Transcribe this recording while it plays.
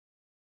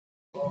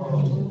I'm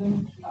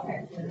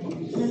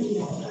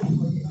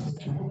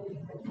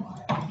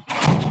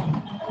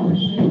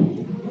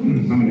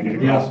gonna get a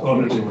glass. Oh,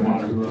 there's your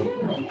water.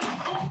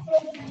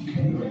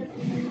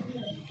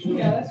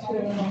 Yeah, that's true.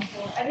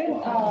 I didn't,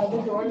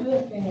 the doors of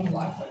the thing was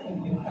locked, so I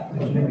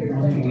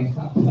couldn't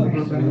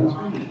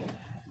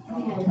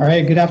All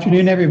right, good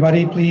afternoon,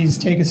 everybody. Please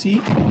take a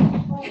seat.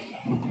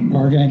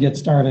 We're going to get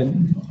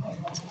started.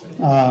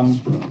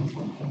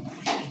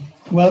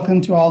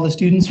 Welcome to all the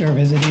students who are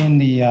visiting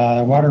the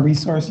Water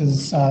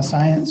Resources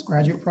Science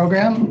graduate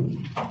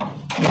program.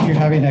 Hope you're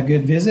having a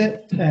good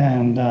visit,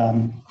 and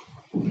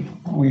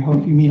we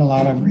hope you meet a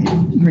lot of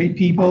great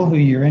people who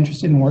you're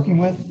interested in working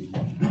with.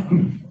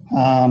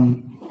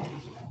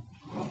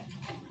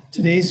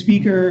 Today's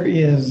speaker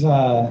is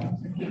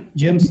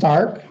Jim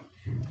Stark,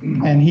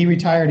 and he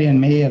retired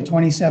in May of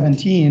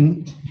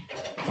 2017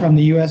 from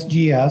the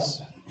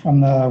USGS,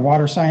 from the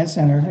Water Science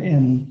Center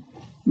in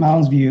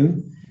Mounds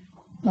View.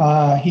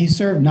 He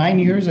served 9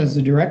 years as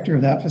the director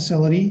of that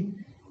facility,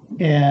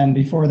 and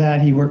before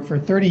that he worked for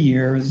 30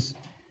 years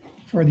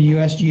for the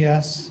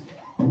USGS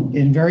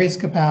in various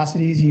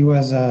capacities. He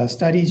was a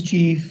studies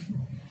chief,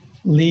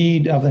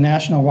 lead of the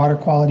National Water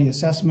Quality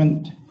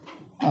Assessment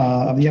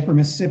of the Upper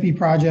Mississippi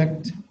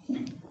Project,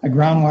 a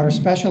groundwater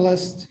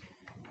specialist,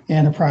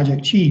 and a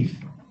project chief.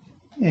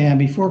 And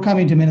before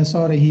coming to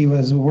Minnesota, he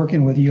was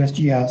working with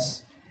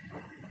USGS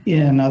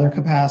in other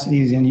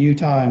capacities in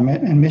Utah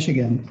and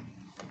Michigan.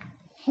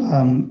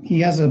 He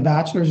has a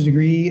bachelor's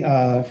degree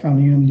from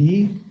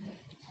UMD.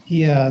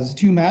 He has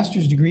 2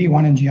 master's degrees,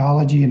 one in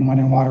geology and one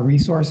in water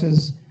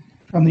resources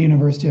from the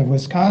University of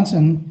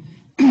Wisconsin,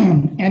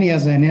 and he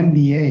has an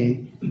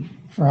MBA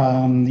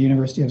from the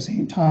University of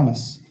St.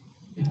 Thomas.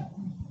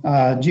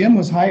 Jim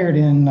was hired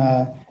in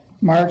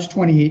March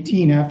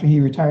 2018 after he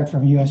retired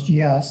from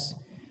USGS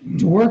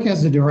to work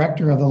as the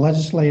director of the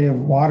Legislative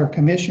Water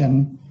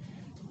Commission,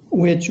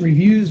 which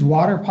reviews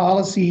water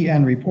policy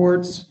and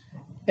reports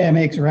and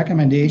makes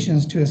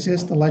recommendations to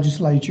assist the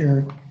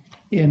legislature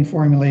in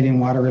formulating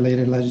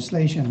water-related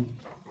legislation.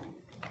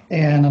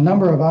 And a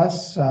number of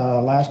us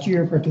last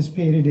year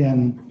participated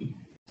in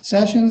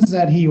sessions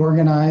that he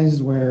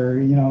organized where,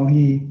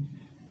 he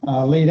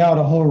laid out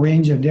a whole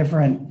range of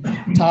different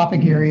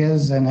topic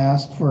areas and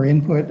asked for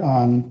input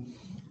on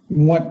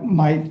what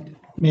might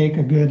make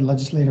a good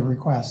legislative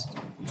request.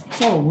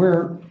 So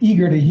we're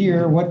eager to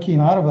hear what came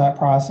out of that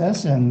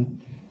process and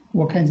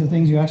what kinds of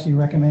things you actually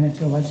recommended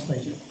to the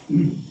legislature.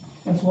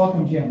 Let's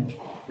welcome Jim.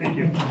 Thank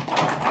you.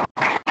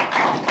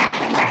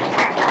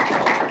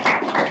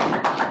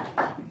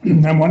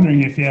 I'm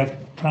wondering if you have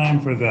time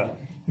for the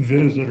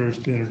visitors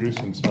to introduce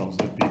themselves.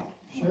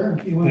 Sure.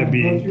 If you want That'd to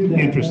be go through that,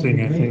 interesting,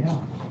 that'd be I think.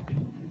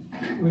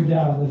 great. Would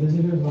the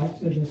visitors like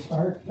to just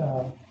start?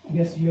 I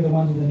guess you're the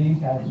ones with the name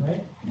tags,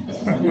 right?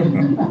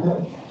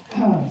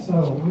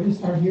 So we'll just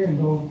start here and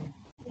go.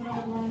 You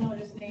want to know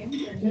just names?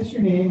 Just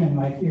your name and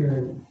like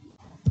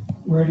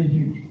where did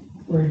you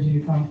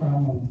come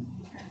from?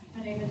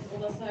 And My name is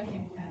Alyssa. I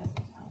came from Madison,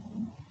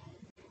 Wisconsin.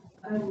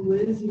 I'm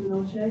Liz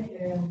Ivanovchek,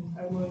 and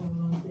I'm going to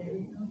Illinois State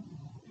right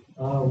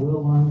now.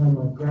 Will Long, I'm a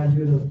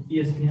graduate of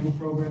ESPN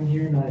program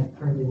here, and I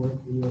currently work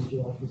for the USG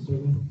Office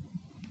Service.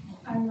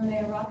 I'm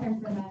Renee Rock,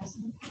 I'm from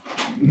Madison.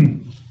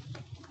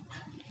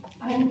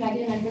 I'm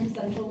Megan, I'm from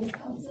Central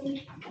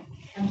Wisconsin.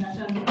 I'm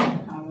Natasha, I'm from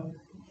Chicago.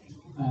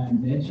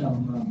 I'm Mitch,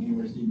 I'm from the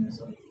University of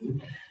Minnesota.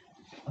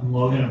 I'm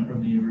Logan, I'm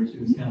from the University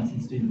of Wisconsin,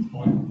 Stevens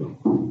Point.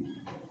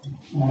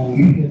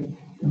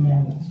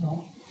 Amanda,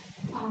 so.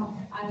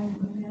 I'm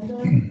Amanda,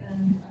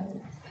 and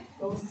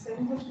What was the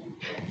second question?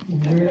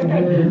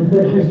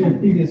 Where's your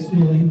previous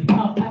schooling?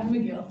 I'm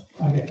McGill.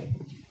 Okay.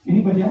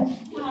 Anybody else?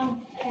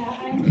 Yeah,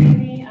 I'm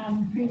Jamie.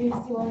 Previous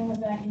schooling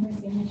was at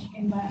University of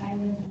Michigan, but I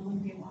live in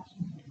Olympia,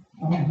 Washington.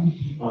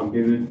 Oh.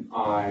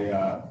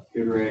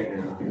 David, Ray,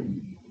 and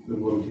I'm the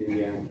Wilmington,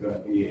 Indiana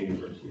Indiana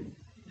University.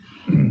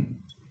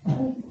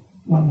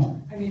 One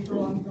more. I'm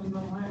April, I'm from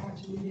Vermont, I went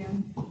to UVM.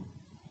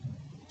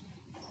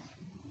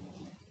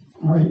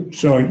 All right.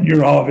 So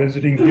you're all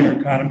visiting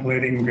here,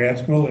 contemplating grad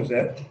school, is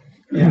that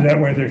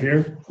why they're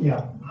here?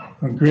 Yeah.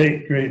 Oh,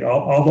 great.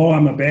 Although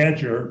I'm a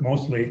Badger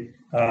mostly,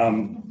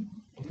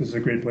 this is a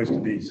great place to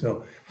be.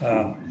 So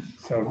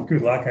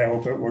good luck. I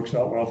hope it works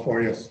out well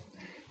for you.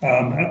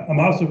 I'm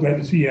also glad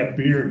to see you have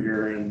beer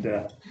here, and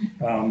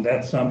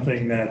that's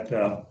something that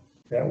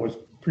was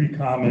pretty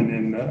common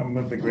in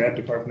the grad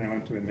department I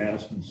went to in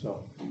Madison.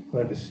 So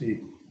glad to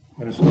see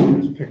Minnesota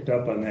has picked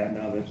up on that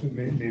now. That's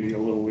maybe a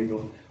little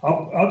legal.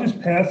 I'll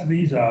just pass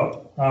these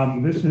out.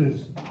 This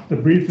is the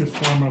briefest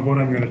form of what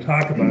I'm going to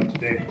talk about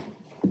today.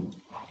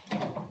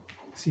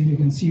 See if you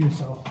can see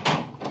yourself.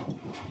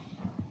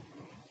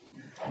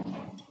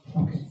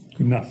 Okay.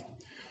 Good enough.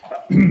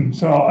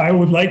 So I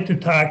would like to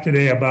talk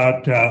today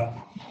about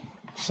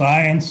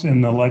science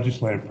in the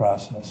legislative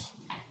process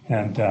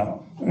and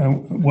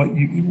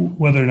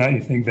whether or not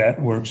you think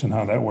that works and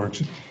how that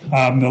works.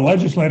 The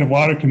Legislative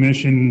Water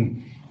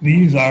Commission,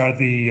 these are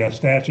the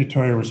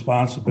statutory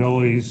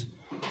responsibilities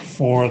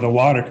for the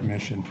Water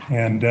Commission,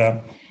 and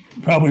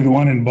probably the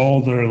one in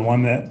bold, or the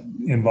one that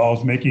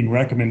involves making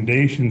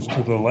recommendations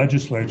to the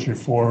legislature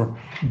for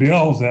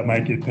bills that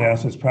might get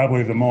passed. It's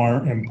probably the more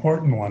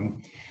important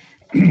one.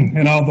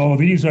 And although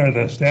these are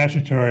the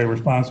statutory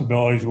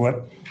responsibilities,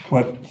 what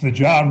the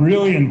job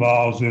really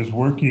involves is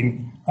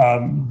working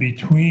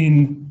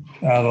between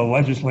the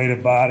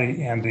legislative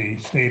body and the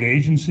state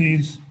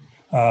agencies,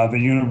 the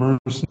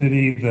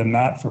university, the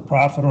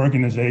not-for-profit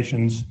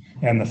organizations,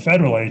 and the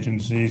federal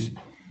agencies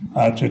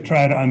to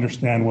try to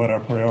understand what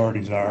our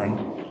priorities are.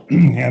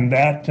 And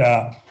that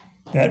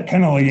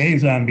kind of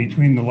liaison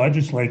between the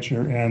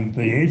legislature and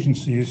the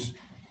agencies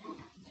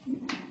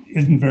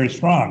isn't very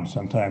strong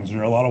sometimes. There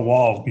are a lot of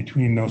walls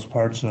between those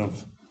parts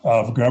of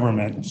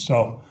government.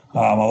 So a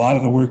lot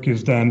of the work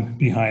is done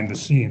behind the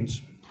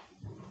scenes.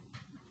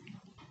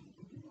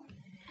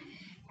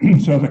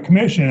 So the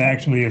commission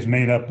actually is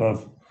made up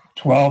of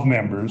 12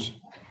 members.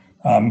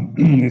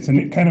 It's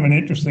kind of an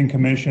interesting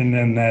commission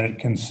in that it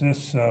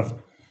consists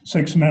of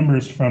 6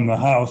 members from the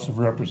House of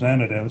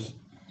Representatives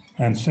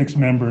and 6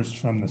 members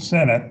from the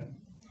Senate,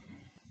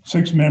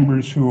 6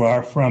 members who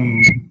are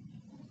from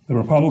the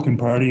Republican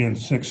Party and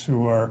 6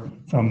 who are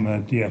from the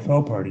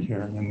DFL party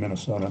here in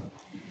Minnesota.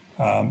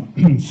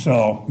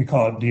 So we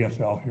call it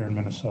DFL here in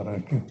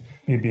Minnesota.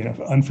 Maybe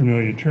an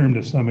unfamiliar term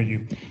to some of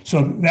you.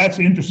 So that's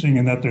interesting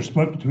in that they're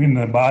split between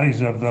the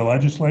bodies of the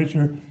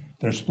legislature,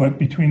 they're split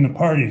between the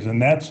parties,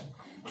 and that's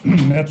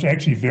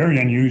actually very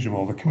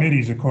unusual. The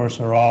committees, of course,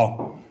 are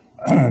all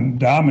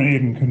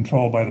dominated and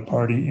controlled by the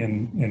party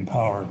in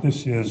power.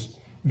 This is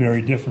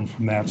very different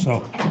from that.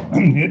 So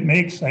it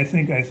makes, I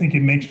think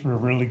it makes for a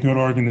really good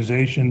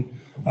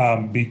organization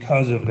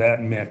because of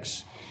that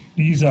mix.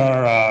 These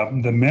are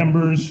the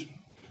members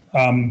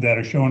that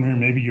are shown here.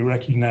 Maybe you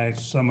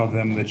recognize some of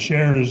them. The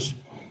chairs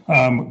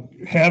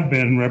have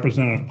been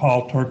Representative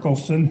Paul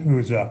Torkelson,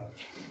 who's a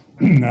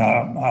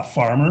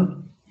farmer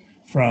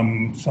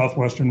from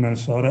southwestern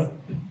Minnesota,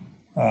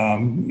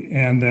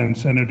 and then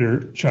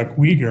Senator Chuck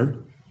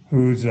Uyghur,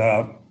 who's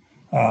a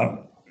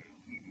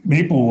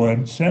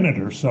Maplewood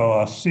senator, so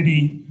a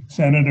city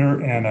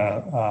senator and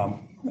a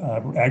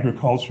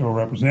agricultural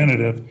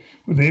representative.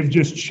 They've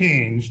just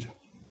changed.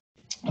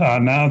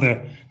 Now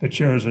the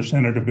chairs are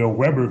Senator Bill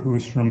Weber,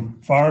 who's from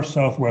far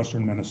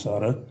southwestern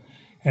Minnesota,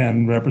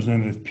 and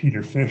Representative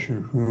Peter Fisher,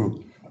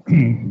 who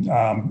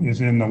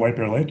is in the White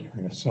Bear Lake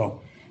area.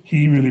 So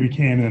he really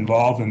became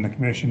involved in the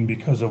commission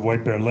because of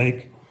White Bear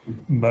Lake,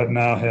 but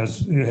now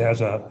has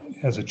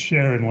a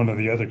chair in one of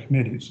the other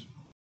committees.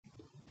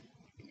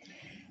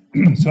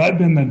 So I've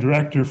been the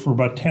director for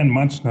about 10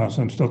 months now,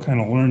 so I'm still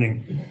kind of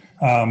learning.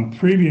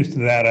 Previous to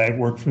that, I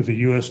worked for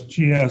the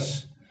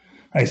USGS.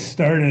 I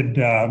started,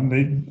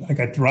 I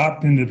got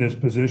dropped into this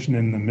position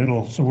in the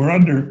middle. So we're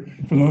under,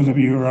 for those of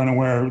you who are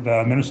unaware,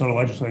 the Minnesota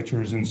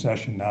legislature is in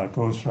session now. It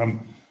goes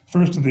from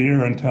first of the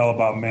year until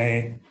about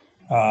May.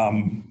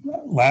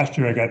 Last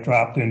year I got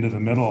dropped into the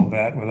middle of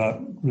that without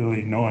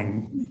really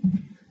knowing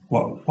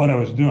what I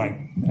was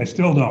doing. I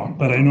still don't,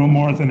 but I know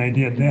more than I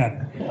did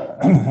then.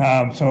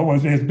 So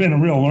it's been a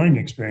real learning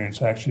experience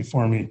actually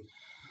for me.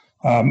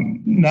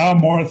 Now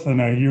more than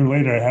a year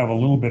later, I have a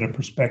little bit of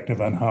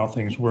perspective on how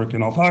things work,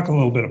 and I'll talk a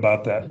little bit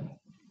about that.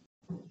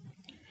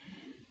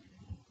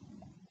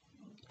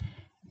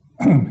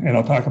 And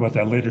I'll talk about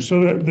that later.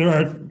 So there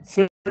are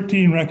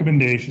 13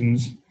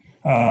 recommendations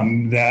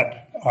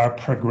that are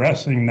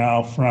progressing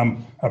now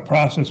from a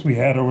process we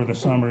had over the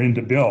summer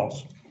into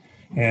bills.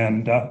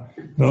 And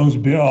those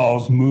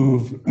bills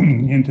move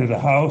into the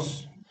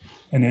House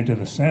and into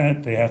the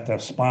Senate. They have to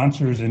have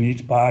sponsors in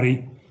each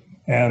body,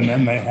 and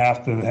then they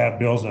have to have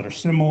bills that are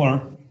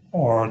similar,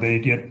 or they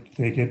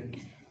get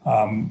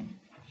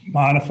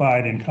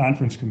modified in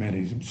conference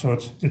committees. So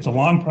it's a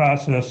long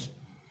process.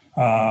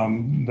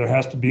 There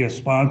has to be a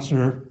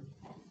sponsor.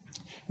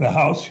 The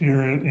House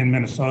here in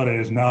Minnesota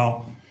is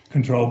now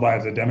controlled by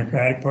the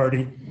Democratic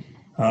Party.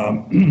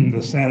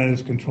 The Senate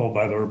is controlled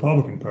by the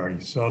Republican Party.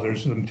 So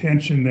there's some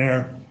tension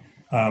there.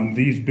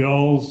 These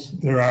bills,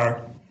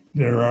 so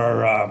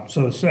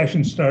the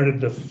session started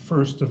the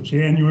 1st of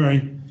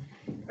January.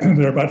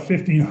 There are about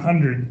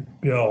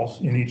 1,500 bills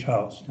in each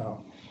house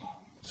now.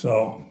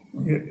 So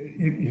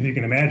if you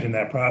can imagine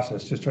that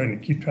process, just trying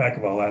to keep track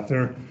of all that,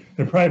 there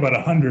are probably about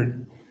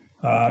 100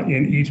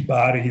 in each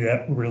body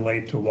that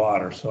relate to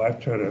water. So I've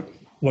tried to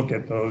look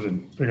at those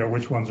and figure out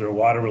which ones are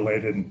water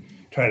related and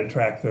try to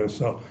track those.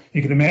 So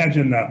you can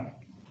imagine that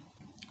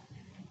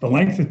the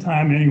length of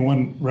time any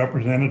one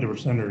representative or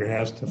senator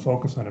has to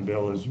focus on a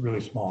bill is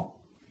really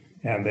small,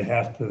 and they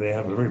have a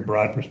very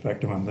broad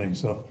perspective on things.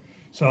 So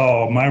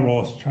my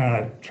role is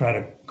try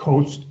to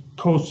coach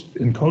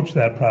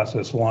that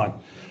process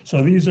along.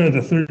 So these are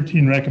the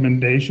 13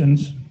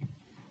 recommendations.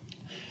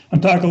 I'll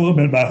talk a little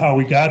bit about how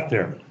we got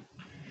there.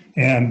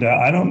 And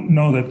I don't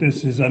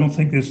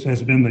think this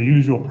has been the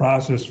usual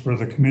process for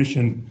the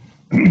commission,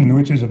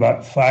 which is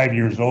about 5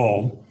 years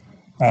old,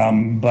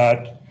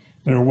 but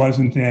there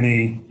wasn't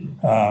any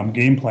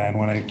game plan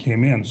when I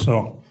came in.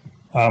 So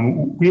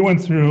we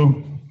went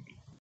through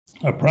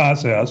a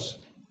process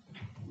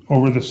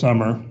over the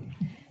summer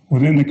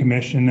within the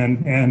commission,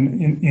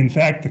 and in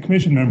fact, the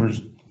commission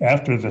members,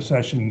 after the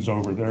session's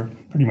over, they're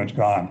pretty much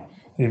gone.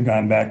 They've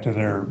gone back to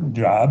their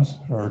jobs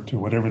or to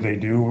whatever they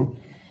do,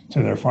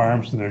 to their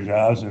farms, to their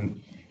jobs,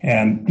 and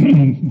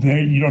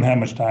you don't have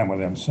much time with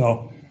them.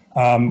 So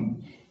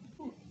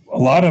a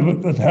lot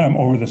of the time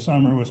over the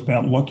summer was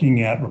spent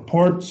looking at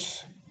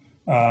reports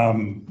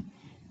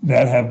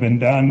that have been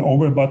done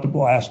over about the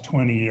last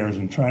 20 years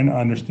and trying to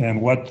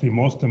understand what the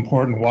most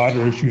important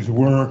water issues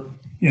were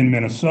in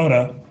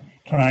Minnesota,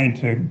 trying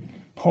to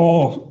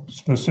pull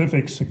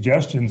specific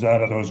suggestions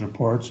out of those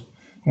reports.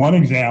 One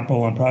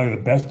example, and probably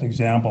the best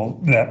example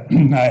that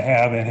I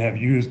have and have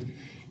used,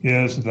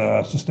 is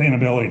the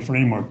sustainability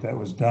framework that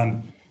was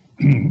done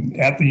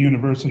at the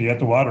university, at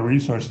the Water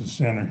Resources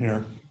Center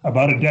here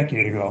about a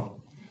decade ago.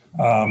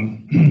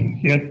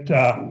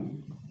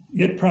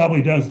 It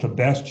probably does the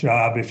best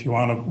job, if you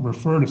want to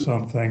refer to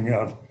something,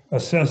 of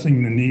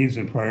assessing the needs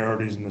and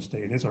priorities in the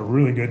state. It's a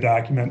really good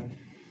document.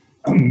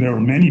 There were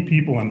many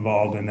people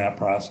involved in that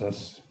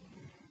process.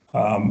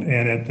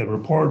 The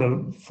report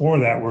for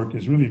that work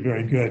is really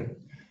very good.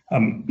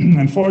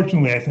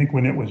 Unfortunately, I think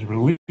when it was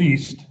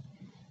released,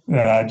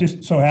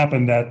 just so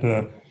happened that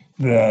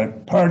the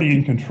party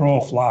in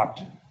control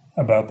flopped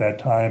about that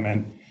time,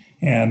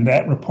 and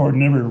that report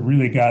never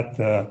really got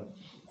the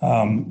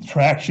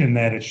traction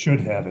that it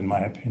should have, in my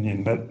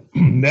opinion. But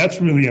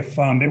that's really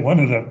one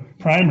of the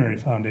primary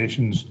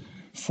foundations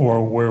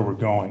for where we're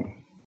going.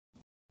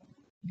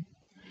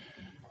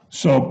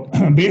 So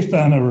based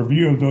on a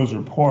review of those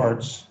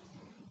reports,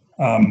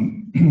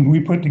 we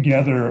put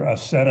together a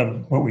set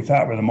of what we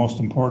thought were the most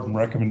important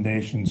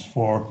recommendations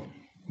for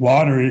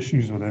water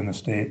issues within the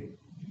state.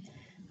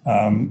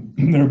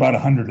 There are about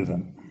 100 of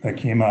them that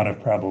came out of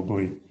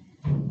probably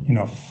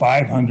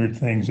 500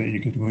 things that you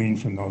could glean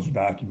from those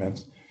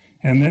documents.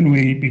 And then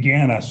we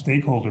began a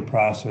stakeholder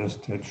process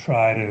to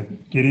try to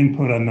get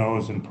input on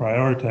those and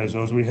prioritize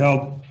those. We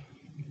had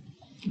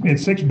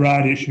 6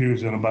 broad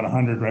issues and about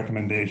 100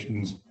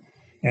 recommendations.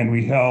 And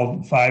we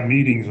held 5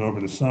 meetings over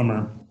the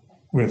summer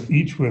with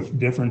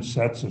different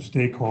sets of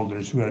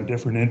stakeholders who had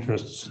different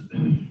interests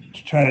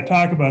to try to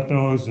talk about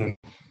those and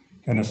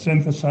kind of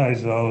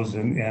synthesize those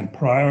and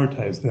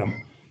prioritize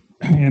them.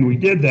 And we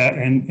did that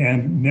and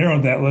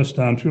narrowed that list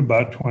down to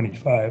about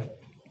 25.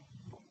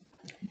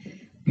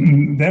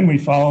 Then we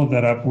followed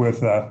that up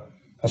with a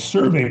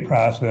survey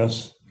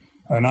process,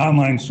 an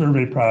online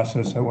survey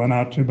process that went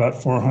out to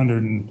about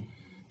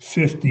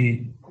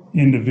 450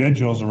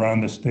 individuals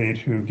around the state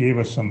who gave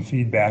us some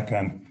feedback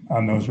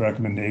on those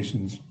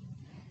recommendations.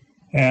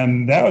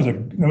 And that was a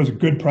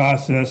good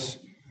process.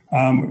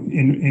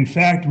 In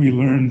fact, we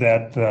learned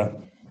that the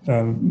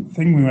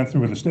thing we went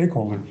through with the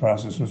stakeholder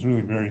process was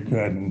really very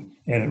good, and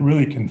it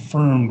really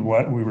confirmed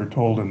what we were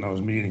told in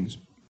those meetings.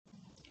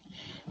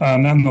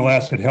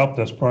 Nonetheless, it helped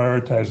us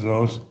prioritize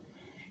those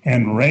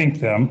and rank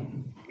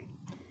them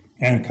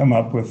and come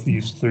up with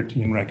these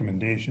 13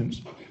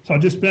 recommendations. So I'll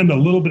just spend a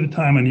little bit of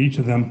time on each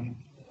of them.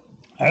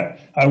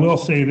 I will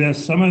say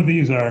this: some of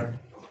these are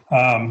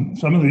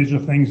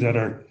things that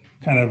are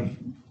kind of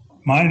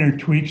minor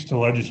tweaks to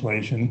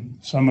legislation.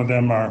 Some of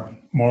them are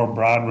more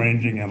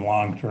broad-ranging and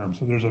long-term.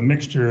 So there's a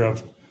mixture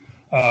of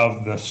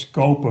the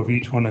scope of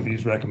each one of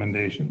these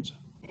recommendations.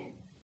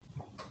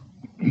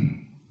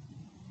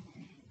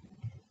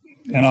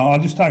 And I'll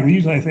just talk.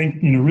 These, I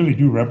think, really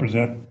do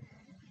represent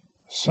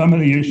some of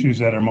the issues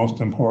that are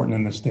most important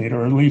in the state,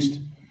 or at least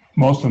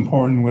most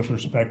important with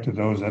respect to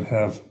those that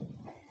have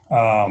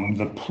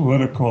the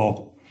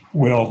political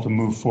will to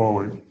move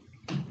forward.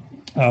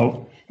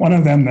 One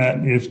of them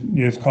that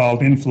is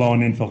called inflow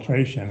and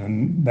infiltration,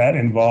 and that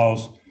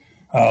involves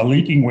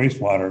leaking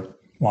wastewater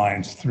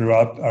lines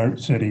throughout our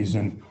cities,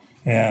 and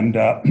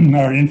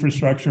our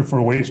infrastructure for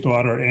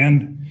wastewater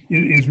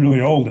is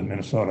really old in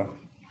Minnesota.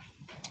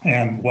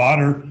 And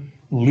water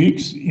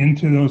leaks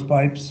into those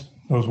pipes,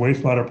 those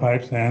wastewater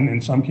pipes, and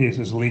in some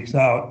cases leaks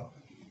out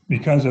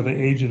because of the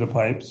age of the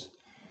pipes,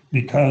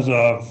 because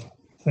of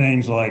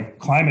things like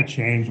climate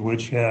change,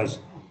 which has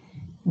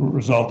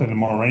resulted in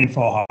more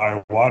rainfall,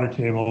 higher water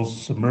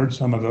tables, submerged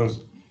some of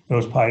those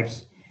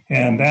pipes,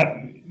 and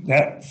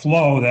that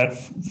flow, that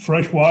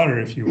fresh water,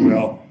 if you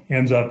will,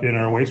 ends up in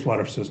our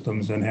wastewater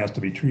systems and has to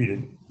be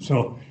treated.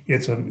 So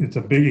it's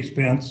a big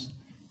expense.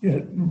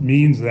 It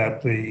means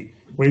that the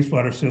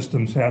wastewater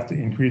systems have to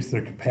increase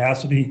their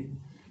capacity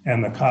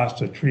and the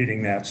cost of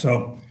treating that.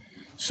 So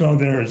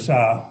there's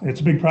it's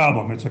a big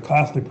problem. It's a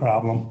costly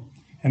problem,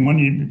 and one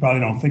you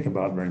probably don't think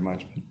about very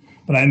much.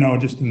 But I know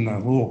just in the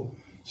little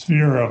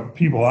sphere of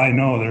people I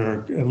know, there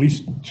are at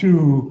least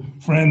 2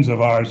 friends of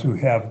ours who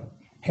have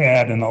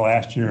had in the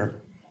last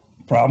year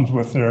problems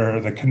with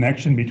the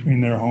connection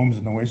between their homes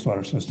and the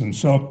wastewater system.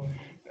 So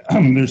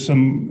there's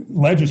some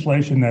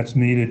legislation that's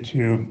needed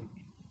to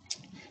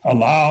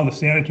allow the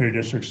sanitary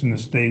districts in the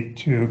state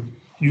to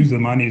use the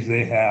monies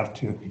they have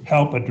to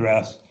help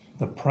address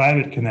the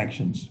private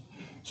connections.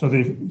 So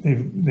they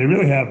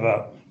really have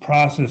a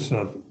process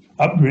of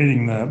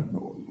upgrading the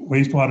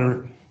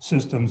wastewater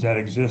systems that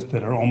exist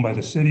that are owned by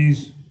the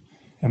cities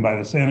and by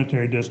the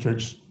sanitary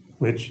districts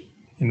which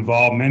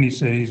involve many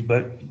cities,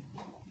 but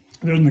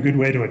there isn't a good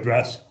way to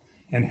address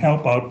and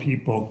help out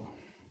people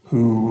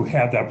who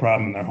have that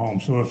problem in their home.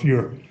 So if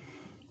you're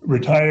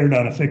retired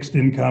on a fixed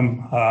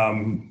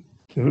income,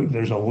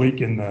 there's a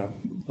leak in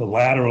the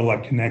lateral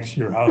that connects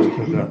your house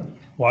to the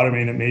water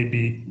main, it may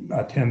be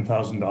a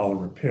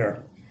 $10,000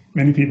 repair.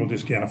 Many people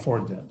just can't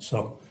afford that.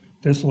 So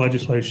this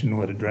legislation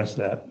would address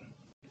that.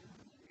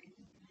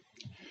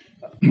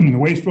 The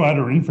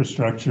wastewater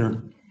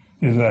infrastructure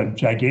is a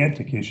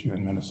gigantic issue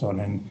in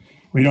Minnesota, and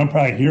we don't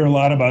probably hear a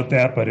lot about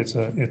that, but it's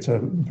a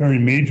very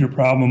major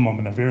problem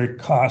and a very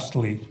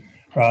costly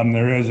problem.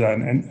 There is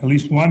at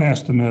least one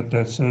estimate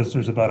that says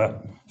there's about a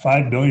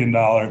 $5 billion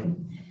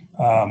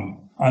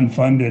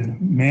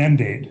unfunded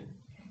mandate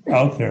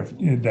out there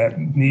that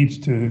needs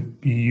to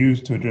be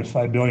used to address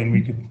 $5 billion.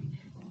 We could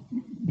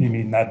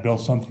maybe not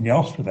build something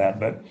else for that,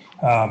 but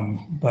Paul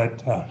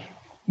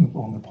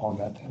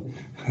got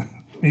that.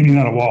 Maybe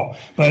not a wall,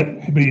 but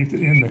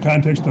in the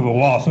context of a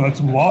wall. So it's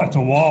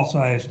a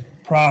wall-sized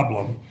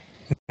problem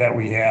that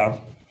we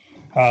have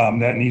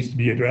that needs to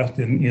be addressed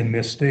in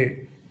this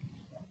state.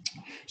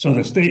 So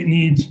the state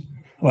needs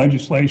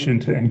legislation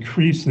to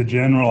increase the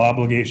general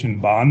obligation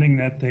bonding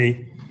that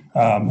they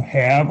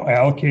have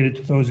allocated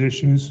to those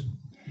issues,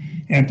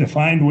 and to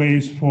find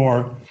ways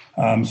for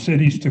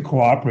cities to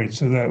cooperate.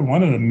 So that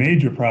one of the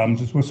major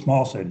problems is with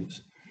small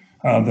cities.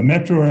 The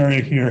metro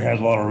area here has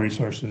a lot of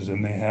resources,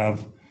 and they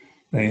have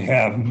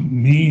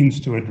means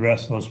to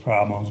address those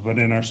problems. But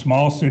in our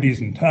small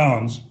cities and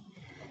towns,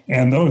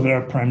 and those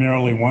are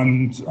primarily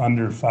ones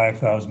under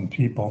 5,000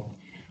 people,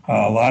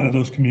 a lot of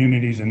those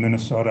communities in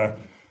Minnesota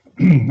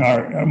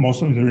are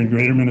mostly they're in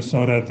greater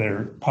Minnesota.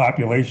 Their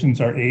populations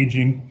are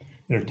aging,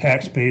 their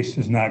tax base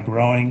is not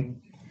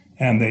growing,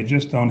 and they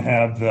just don't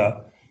have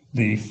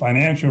the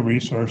financial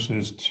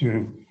resources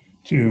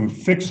to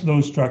fix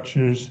those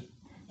structures,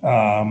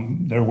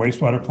 their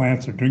wastewater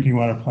plants, their drinking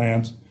water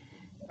plants,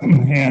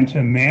 and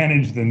to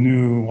manage the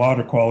new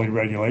water quality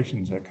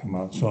regulations that come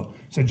out. So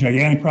it's a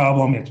gigantic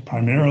problem. It's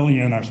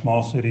primarily in our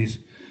small cities,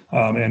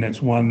 and it's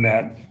one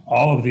that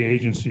all of the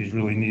agencies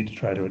really need to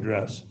try to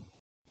address.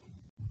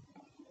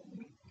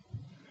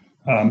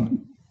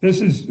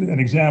 This is an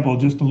example,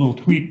 just a little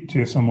tweak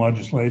to some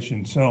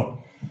legislation.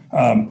 So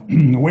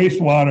the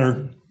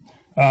wastewater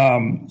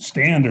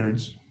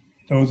standards,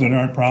 those that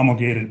aren't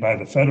promulgated by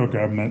the federal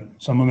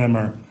government, some of them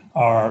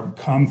are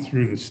come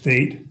through the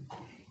state,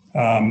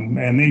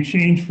 and they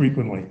change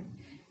frequently.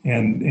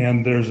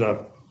 And there's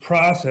a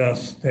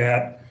process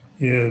that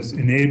is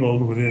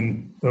enabled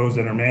within those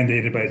that are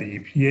mandated by the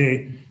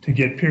EPA to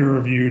get peer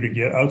review, to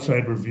get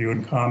outside review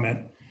and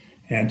comment,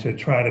 and to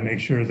try to make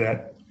sure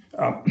that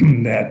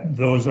that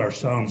those are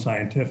sound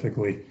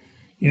scientifically.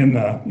 In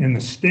the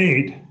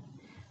state,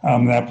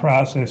 that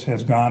process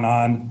has gone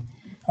on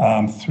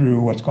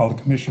through what's called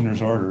the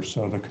commissioner's order.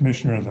 So the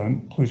commissioner of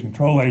the Pollution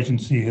Control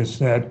Agency has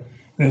said,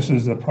 this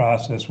is the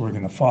process we're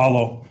going to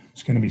follow.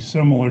 It's going to be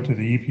similar to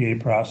the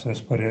EPA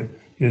process, but it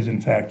is in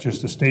fact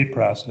just a state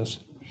process.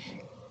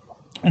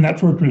 And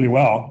that's worked really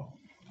well.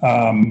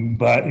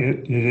 But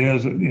it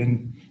is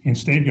in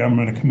state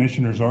government a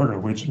commissioner's order,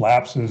 which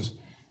lapses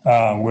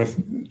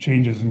with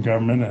changes in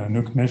government and a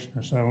new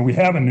commissioner. So we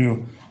have a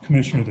new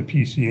commissioner of the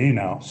PCA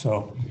now.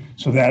 So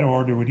that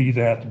order would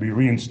either have to be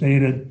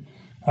reinstated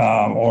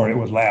or it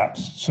would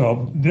lapse.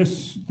 So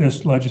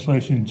this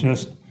legislation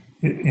just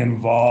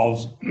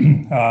involves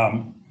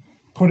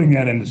putting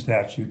that into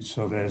statute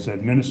so that as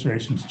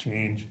administrations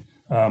change,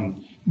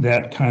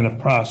 that kind of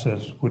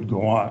process would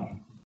go on.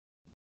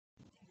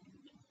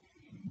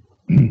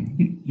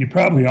 You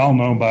probably all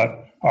know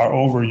about our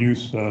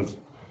overuse of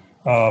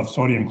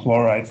sodium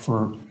chloride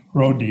for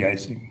road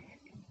de-icing.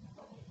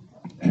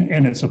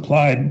 And it's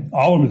applied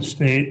all over the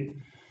state.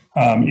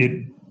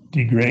 It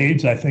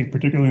degrades, I think,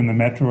 particularly in the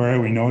metro area.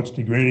 We know it's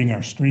degrading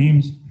our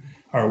streams,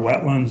 our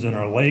wetlands, and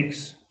our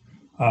lakes.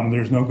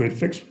 There's no good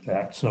fix for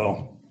that.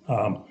 So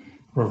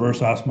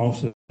reverse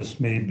osmosis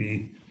may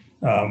be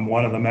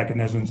one of the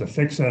mechanisms to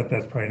fix that.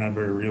 That's probably not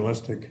very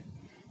realistic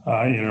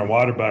in our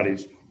water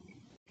bodies.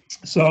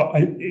 So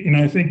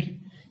I think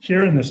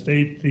here in the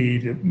state,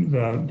 the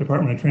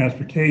Department of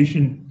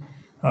Transportation,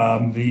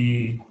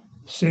 the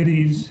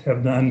cities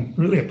have done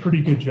really a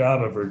pretty good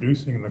job of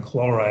reducing the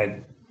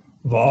chloride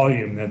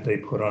volume that they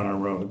put on our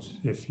roads.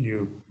 If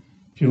you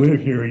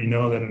live here, you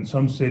know that in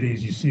some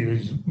cities you see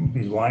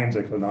these lines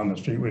that go down the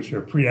street, which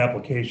are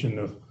pre-application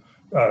of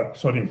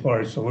sodium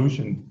chloride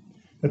solution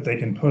that they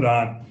can put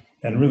on,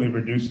 and really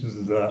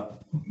reduces the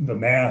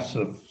mass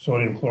of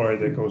sodium chloride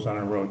that goes on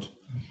our roads.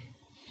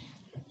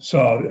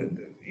 So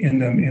in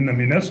the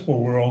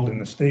municipal world, in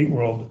the state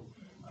world,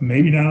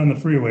 maybe not on the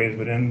freeways,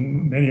 but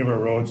in many of our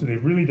roads,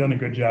 they've really done a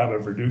good job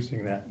of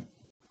reducing that.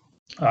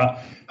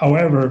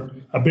 However,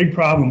 a big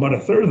problem, about a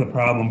third of the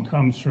problem,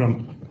 comes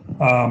from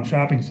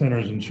shopping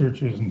centers and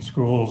churches and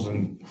schools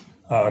and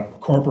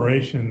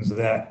corporations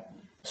that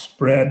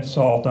spread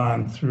salt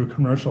on through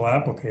commercial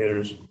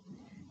applicators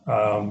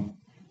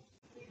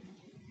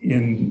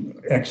in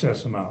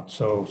excess amounts.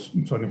 So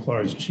sodium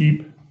chloride is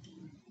cheap.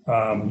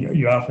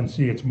 you often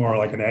see it's more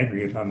like an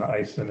aggregate on the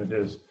ice than it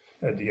is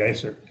a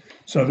de-icer.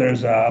 So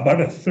there's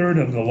about a third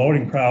of the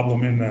loading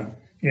problem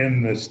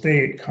in the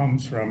state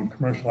comes from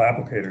commercial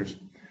applicators.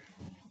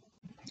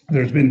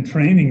 There's been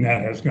training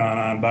that has gone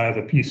on by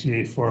the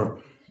PCA for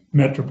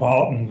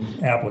metropolitan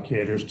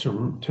applicators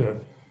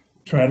to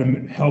try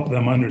to help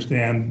them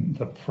understand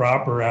the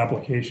proper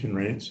application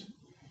rates.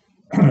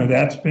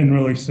 That's been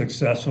really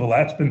successful.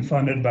 That's been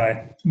funded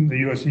by the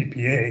US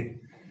EPA.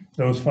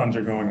 Those funds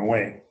are going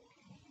away.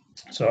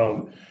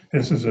 So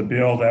this is a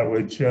bill that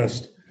would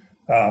just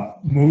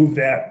move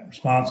that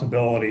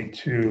responsibility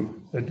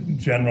to the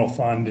general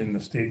fund in the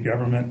state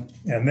government.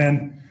 And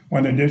then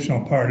one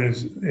additional part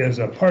is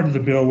a part of the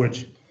bill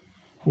which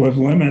would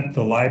limit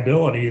the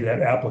liability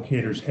that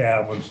applicators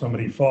have when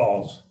somebody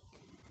falls.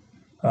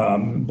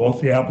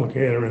 Both the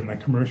applicator and the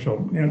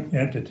commercial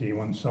entity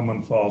when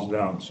someone falls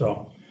down.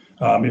 So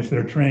if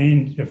they're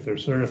trained, if they're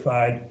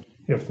certified,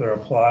 if they're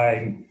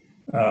applying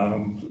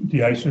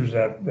de-icers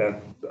at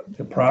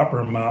the proper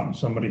amount and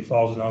somebody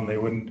falls down, they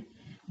wouldn't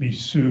be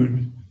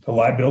sued. The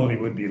liability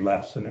would be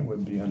less than it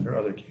would be under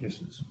other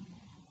cases.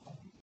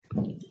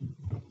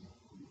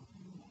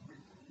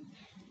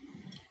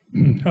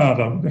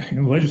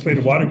 The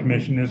Legislative Water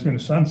Commission is going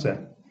to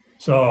sunset.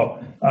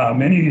 So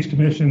many of these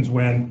commissions,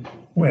 when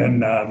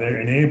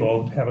they're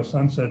enabled, have a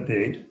sunset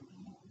date.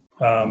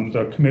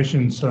 The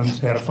commission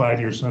had a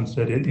 5-year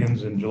sunset. It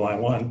ends in July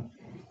 1.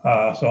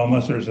 So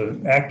unless there's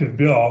an active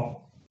bill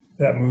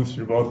that moves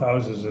through both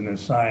houses and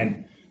is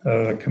signed,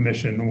 the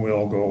commission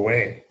will go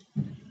away.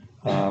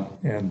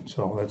 And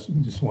so that's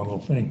just one little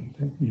thing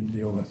that we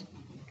deal with.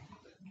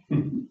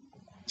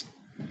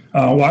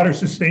 Water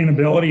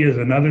sustainability is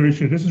another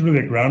issue. This is really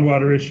a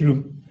groundwater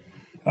issue.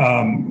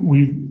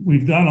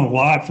 We've done a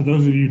lot. For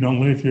those of you who don't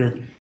live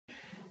here,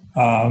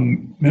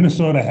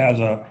 Minnesota has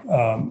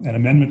an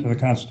amendment to the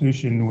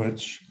Constitution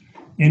which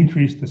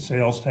increased the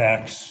sales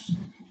tax.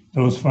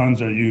 Those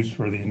funds are used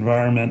for the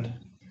environment,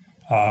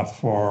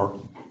 for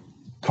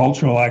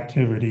cultural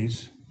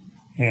activities,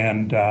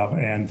 and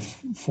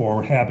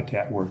for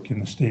habitat work in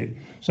the state.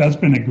 So that's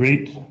been a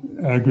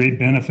great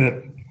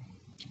benefit.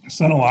 It's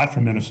done a lot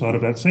for Minnesota,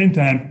 but at the same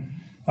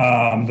time,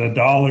 the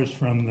dollars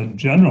from the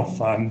general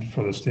fund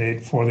for the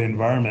state for the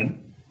environment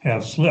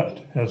have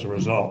slipped as a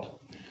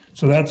result.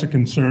 So that's a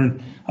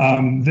concern.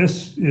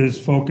 This is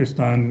focused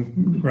on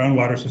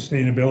groundwater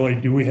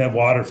sustainability. Do we have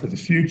water for the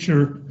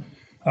future?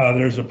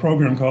 There's a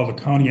program called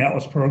the County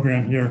Atlas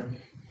Program here,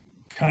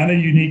 kind of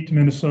unique to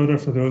Minnesota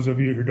for those of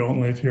you who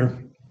don't live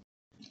here,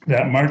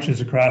 that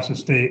marches across the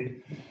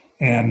state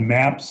and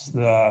maps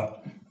the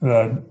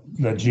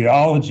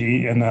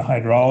geology and the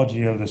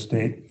hydrology of the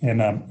state in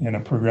a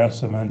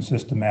progressive and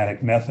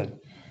systematic method.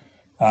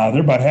 They're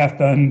about half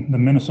done. The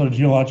Minnesota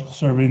Geological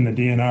Survey and the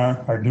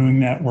DNR are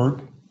doing that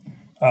work.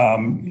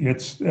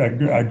 It's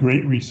a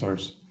great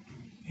resource,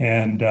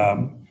 and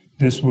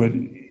this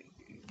would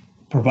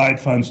provide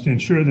funds to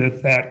ensure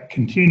that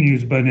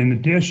continues, but in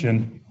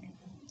addition,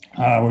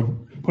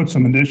 would put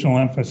some additional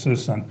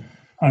emphasis on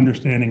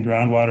understanding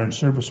groundwater and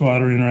surface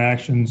water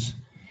interactions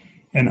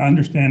and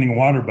understanding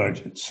water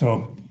budgets.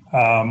 So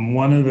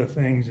one of the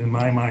things in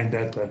my mind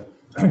that the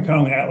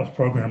County Atlas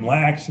program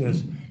lacks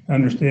is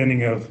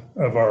understanding of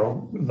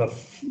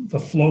the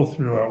flow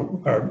through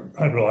our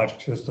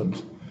hydrologic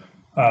systems.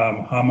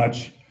 How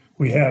much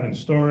we have in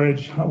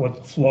storage, what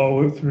the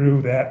flow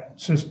through that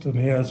system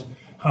is,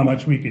 how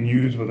much we can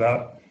use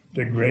without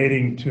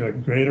degrading to a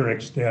greater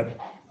extent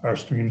our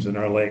streams and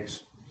our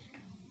lakes.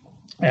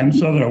 And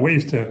so there are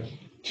ways to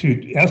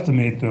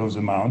estimate those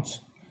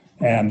amounts,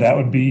 and that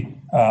would be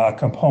a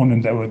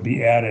component that would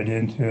be added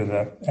into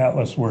the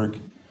Atlas work,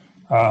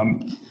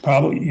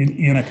 probably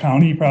in a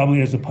county,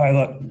 probably as a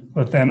pilot,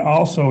 but then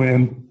also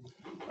in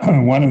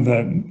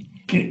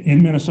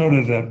in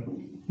Minnesota,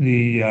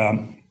 the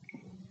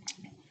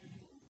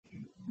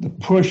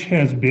push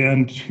has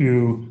been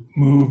to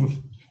move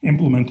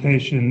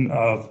implementation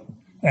of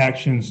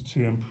actions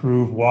to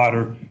improve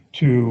water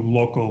to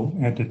local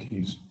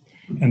entities.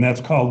 And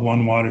that's called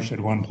One Watershed,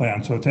 One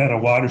Plan. So it's at a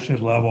watershed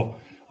level.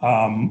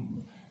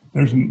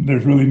 There's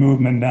really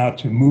movement now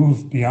to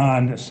move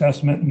beyond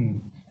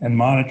assessment and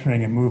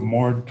monitoring and move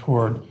more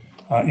toward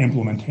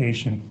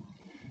implementation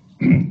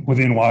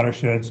within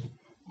watersheds,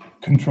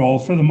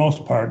 controlled for the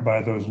most part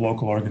by those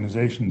local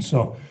organizations.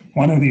 So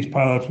one of these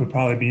pilots would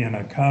probably be in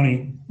a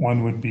county,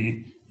 one would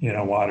be in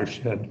a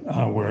watershed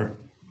where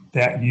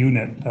that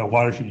unit,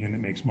 watershed unit,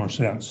 makes more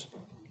sense.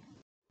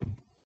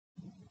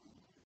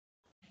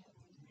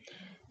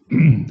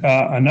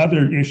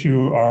 Another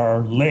issue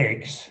are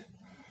lakes,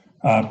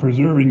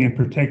 preserving and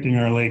protecting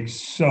our lakes.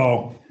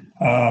 So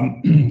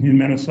in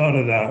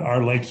Minnesota,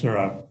 our lakes are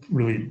a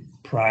really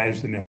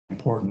prized and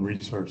important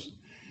resource,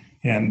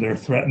 and they're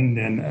threatened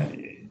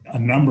in a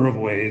number of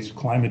ways,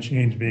 climate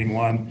change being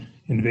one,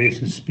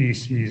 invasive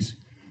species,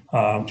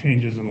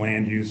 changes in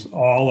land use,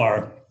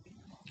 all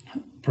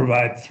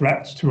provide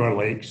threats to our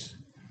lakes.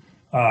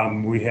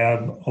 We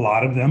have a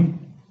lot of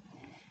them,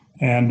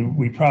 and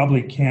we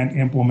probably can't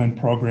implement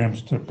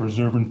programs to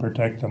preserve and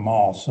protect them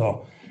all.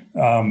 So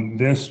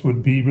this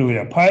would be really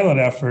a pilot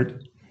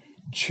effort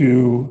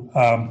to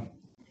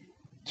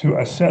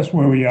assess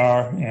where we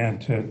are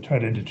and to try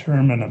to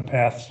determine a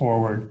path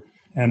forward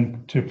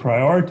and to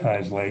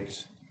prioritize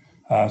lakes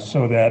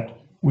so that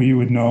we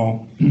would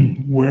know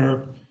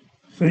where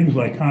things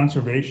like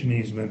conservation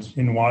easements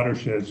in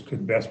watersheds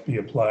could best be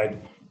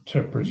applied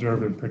to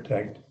preserve and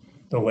protect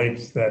the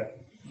lakes that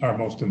are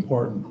most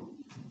important.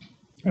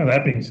 Now,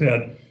 that being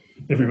said,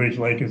 everybody's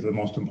lake is the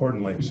most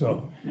important lake.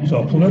 So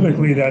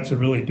politically, that's a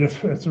really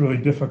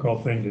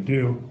difficult thing to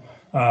do.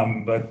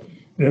 But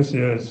this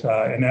is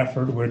an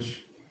effort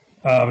which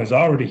has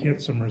already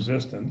hit some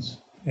resistance,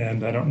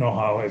 and I don't know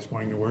how it's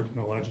going to work in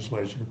the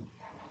legislature,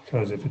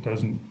 because if it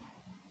doesn't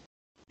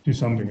do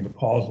something to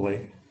Paul's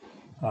lake,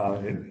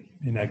 it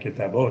may not get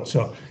that vote.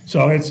 So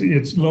it's a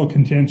little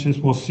contentious.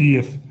 We'll see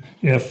if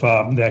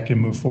that can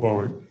move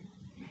forward.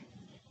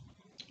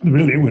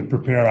 Really, it would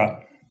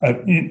prepare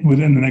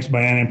within the next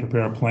biennium,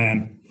 prepare a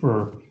plan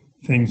for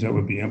things that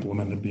would be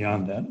implemented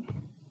beyond that.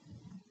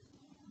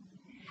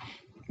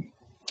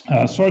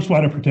 Source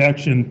water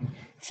protection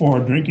for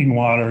drinking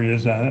water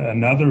is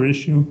another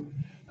issue.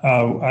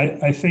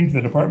 I think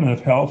the Department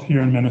of Health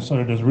here in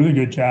Minnesota does a really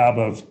good job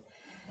of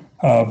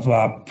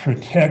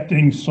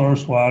protecting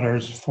source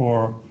waters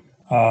for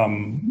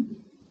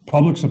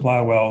public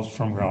supply wells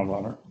from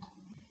groundwater.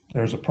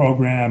 There's a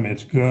program,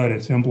 it's good,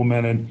 it's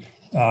implemented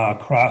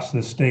across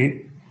the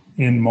state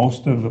in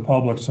most of the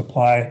public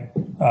supply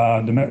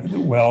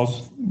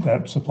wells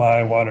that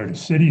supply water to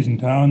cities and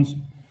towns.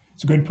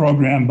 It's a good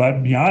program,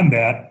 but beyond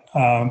that,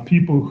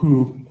 people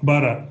who,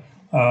 about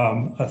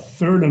a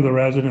third of the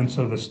residents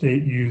of the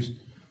state use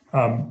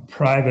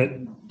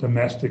private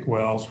domestic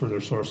wells for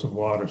their source of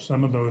water.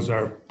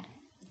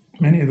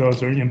 Many of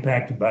those are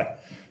impacted by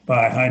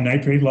high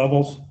nitrate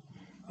levels.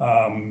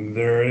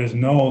 There is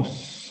no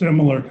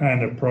similar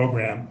kind of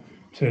program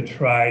to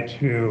try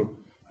to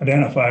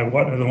identify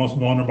what are the most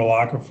vulnerable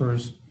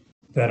aquifers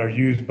that are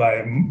used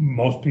by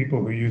most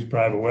people who use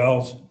private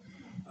wells.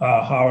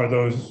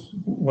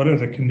 What are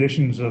the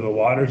conditions of the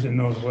waters in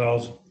those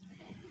wells,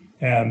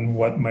 and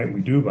what might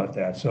we do about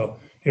that? So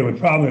it would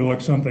probably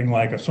look something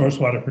like a source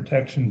water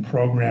protection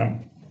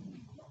program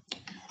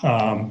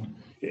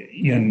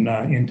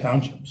in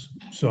townships.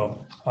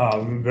 So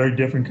very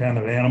different kind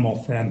of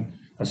animal than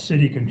a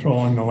city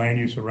controlling the land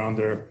use around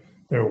their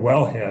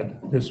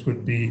wellhead. This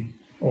would be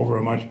over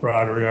a much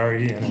broader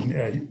area and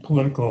a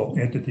political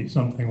entity,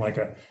 something like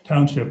a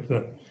township.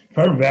 The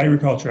Department of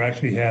Agriculture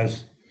actually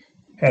has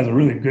a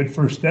really good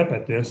first step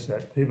at this,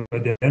 that they've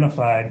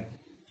identified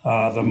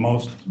the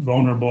most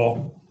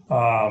vulnerable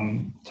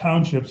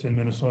townships in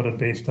Minnesota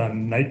based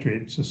on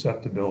nitrate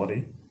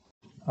susceptibility.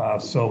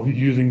 So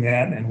using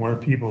that and where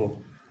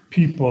people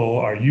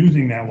are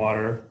using that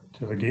water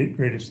to the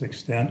greatest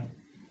extent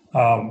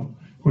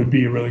would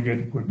be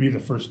the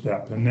first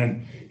step.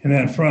 And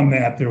then from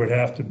that, there would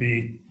have to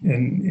be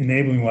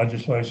enabling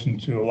legislation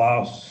to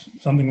allow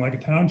something like a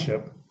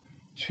township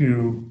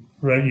to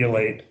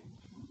regulate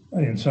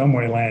in some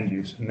way land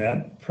use, and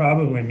that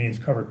probably means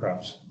cover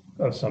crops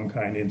of some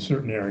kind in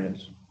certain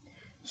areas.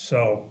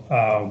 So,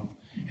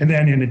 and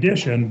then in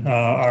addition,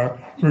 our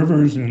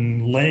rivers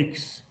and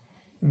lakes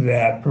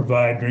that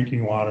provide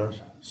drinking water,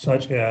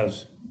 such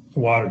as the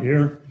water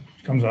here,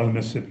 comes out of the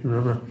Mississippi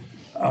River.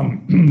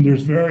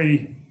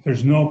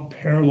 There's no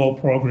parallel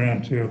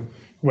program to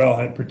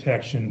wellhead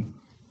protection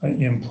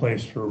in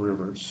place for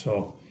rivers.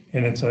 So,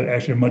 and it's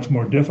actually a much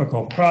more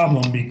difficult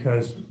problem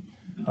because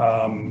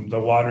the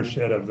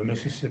watershed of the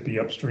Mississippi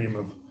upstream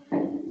of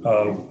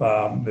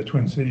the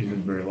Twin Cities is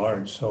very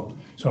large. So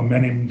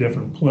many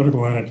different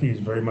political entities,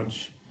 very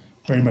much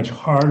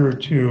harder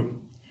to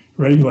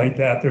regulate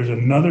that. There's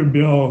another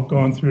bill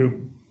going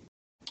through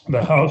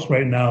the House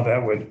right now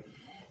that would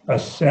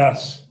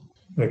assess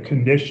the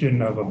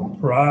condition of a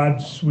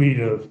broad suite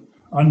of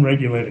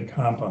unregulated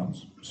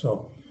compounds.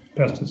 So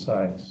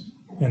pesticides,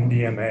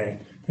 NDMA,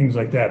 things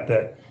like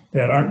that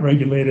aren't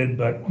regulated,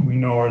 but we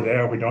know are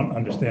there. We don't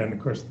understand, of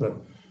course,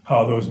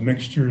 how those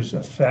mixtures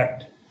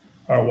affect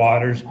our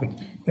waters. But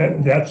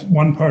that's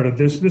one part of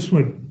this. This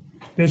would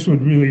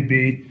really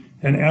be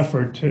an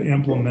effort to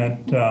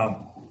implement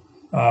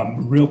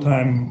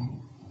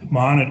real-time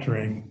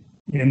monitoring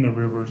in the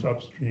rivers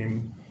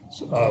upstream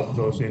of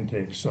those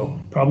intakes. So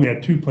probably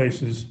at two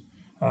places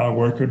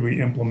where could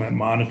we implement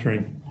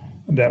monitoring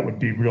that would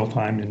be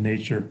real-time in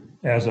nature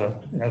as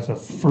a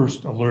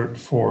first alert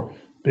for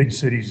big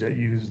cities that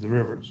use the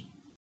rivers.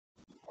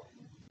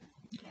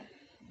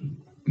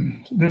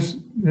 This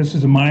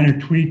is a minor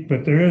tweak,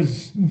 but there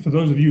is, for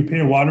those of you who pay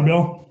a water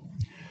bill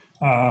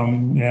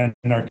and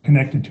are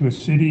connected to a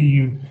city,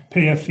 you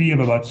pay a fee of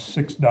about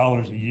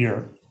 $6 a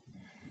year.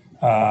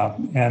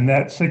 And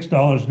that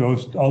 $6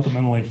 goes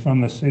ultimately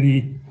from the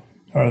city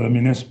or the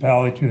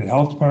municipality to the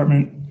health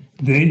department.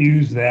 They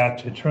use that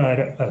to try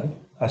to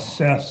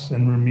assess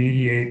and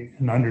remediate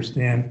and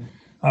understand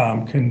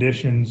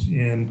conditions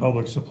in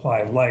public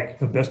supply, like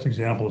the best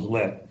example is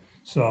lead.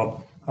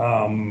 So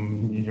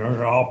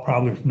you're all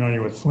probably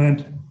familiar with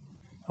Flint.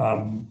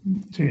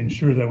 to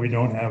ensure that we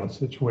don't have a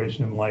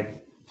situation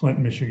like Flint,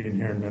 Michigan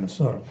here in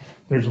Minnesota.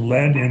 There's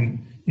lead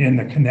in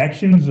the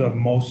connections of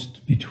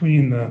most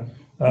between the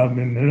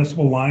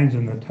municipal lines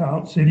in the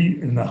town, city,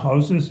 in the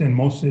houses in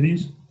most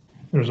cities.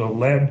 There's a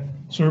lead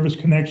service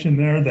connection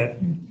there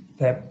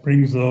that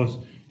brings those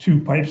two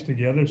pipes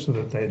together so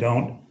that they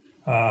don't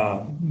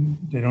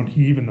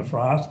heave in the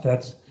frost.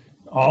 That's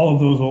all of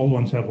those old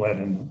ones have lead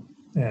in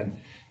them,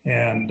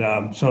 and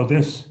so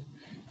this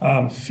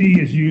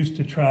fee is used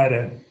to try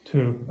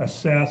to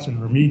assess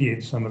and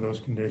remediate some of those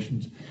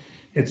conditions.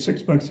 It's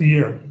 $6 a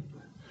year,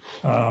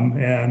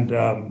 and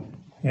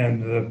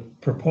the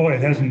proposal, it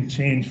hasn't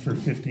changed for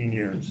 15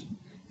 years,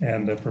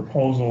 and the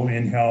proposal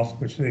in-house,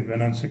 which they've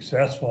been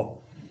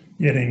unsuccessful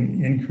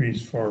getting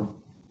increased for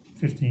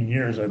 15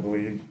 years, I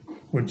believe,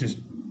 would just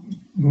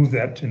move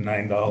that to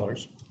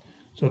 $9.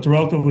 So it's a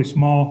relatively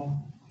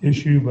small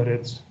issue, but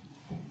it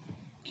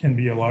can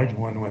be a large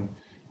one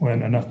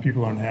when enough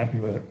people aren't happy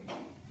with it.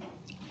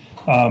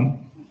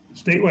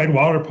 Statewide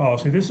water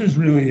policy. This is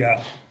really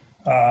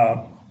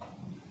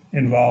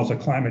involves a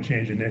climate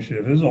change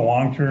initiative. This is a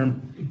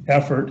long-term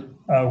effort.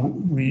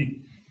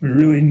 We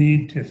really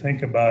need to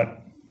think about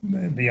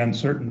the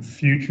uncertain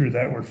future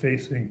that we're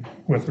facing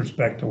with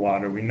respect to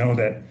water. We know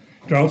that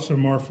droughts are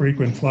more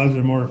frequent, floods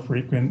are more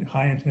frequent,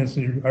 high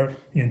intensity, or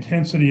the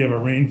intensity of a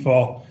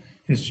rainfall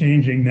is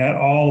changing. That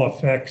all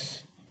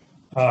affects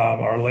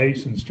our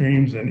lakes and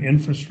streams and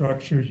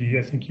infrastructure.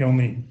 I think you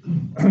only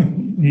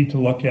need to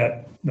look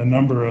at the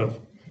number of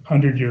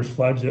 100-year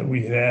floods that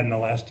we had in the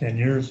last 10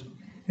 years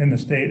in the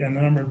state and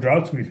the number of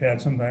droughts we've had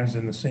sometimes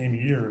in the same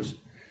years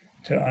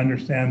to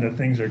understand that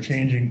things are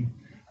changing.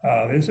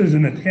 This is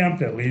an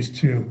attempt, at least,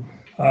 to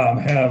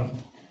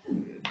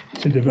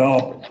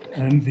develop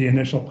the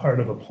initial part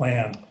of a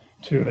plan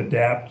to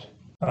adapt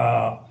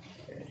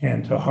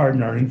and to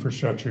harden our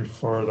infrastructure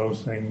for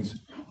those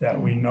things that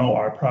we know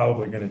are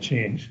probably going to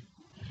change.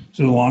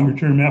 So a longer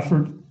term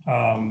effort,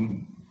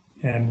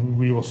 and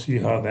we will see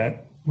how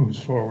that moves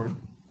forward.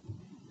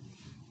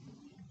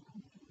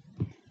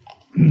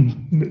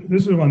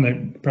 This is one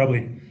that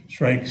probably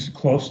strikes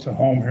close to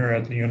home here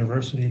at the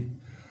university.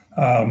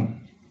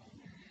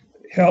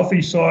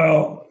 Healthy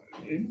soil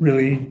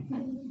really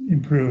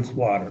improves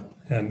water,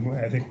 and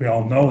I think we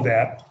all know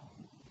that.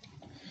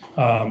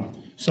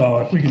 So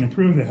if we can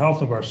improve the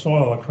health of our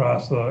soil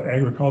across the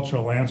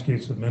agricultural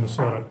landscapes of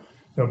Minnesota,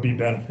 there'll be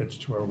benefits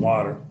to our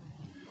water.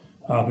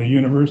 The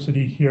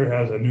university here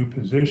has a new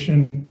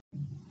position.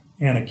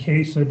 Anna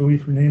Case, I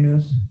believe her name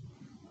is,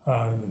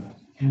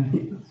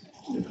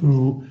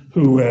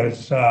 who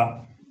has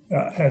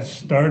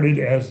started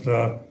as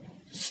the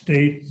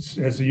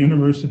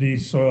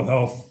university's soil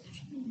health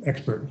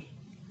expert.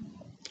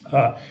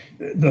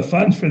 The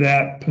funds for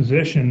that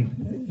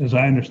position, as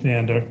I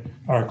understand,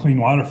 are clean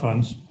water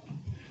funds,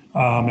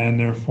 and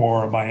they're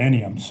for a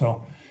biennium.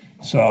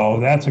 So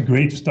that's a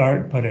great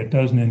start, but it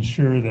doesn't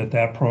ensure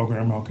that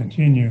program will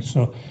continue.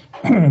 So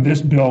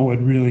this bill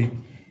would really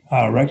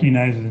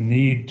recognize the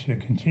need to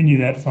continue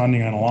that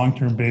funding on a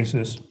long-term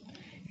basis,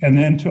 and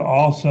then to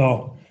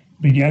also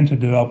begin to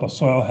develop a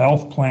soil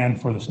health plan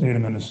for the state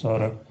of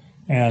Minnesota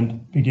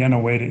and begin a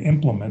way to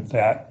implement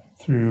that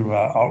through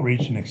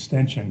outreach and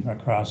extension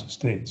across the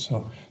state.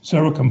 So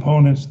several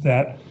components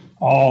that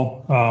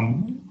all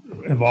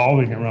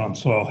evolving around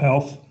soil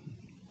health.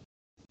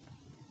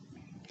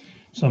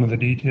 Some of the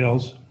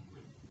details.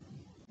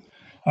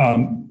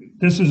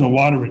 This is a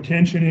water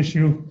retention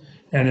issue,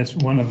 and it's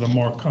one of the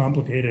more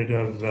complicated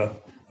of the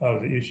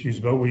issues,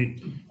 but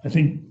I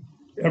think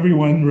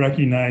everyone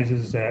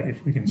recognizes that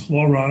if we can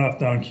slow runoff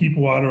down, keep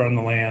water on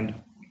the land,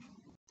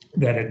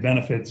 that it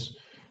benefits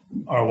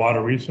our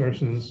water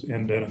resources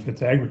and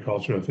benefits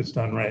agriculture if it's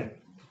done right.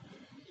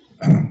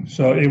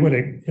 So it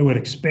would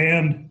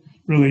expand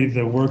really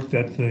the work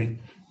that the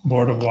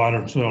Board of Water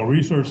and Soil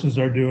Resources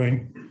are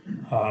doing,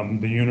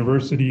 the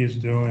university is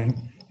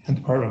doing, and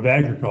the Department of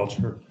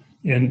Agriculture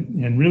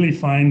in really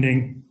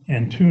finding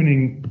and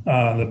tuning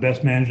the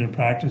best management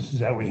practices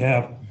that we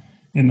have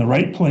in the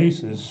right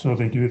places so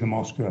they do the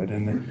most good.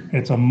 And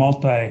it's a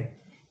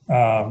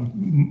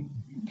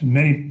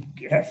many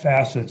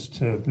facets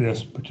to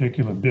this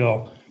particular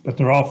bill, but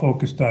they're all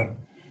focused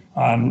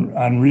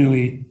on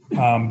really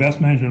best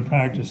management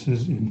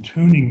practices in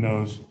tuning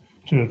those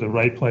to the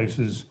right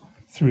places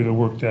through the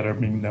work that are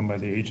being done by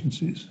the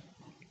agencies.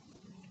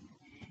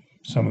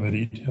 Some of the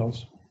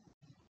details.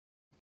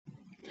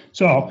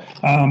 So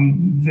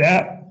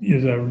that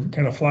is a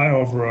kind of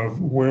flyover of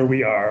where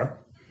we are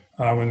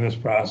in this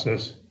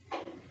process.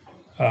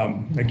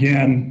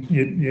 Again,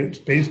 it's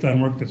based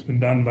on work that's been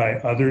done by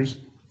others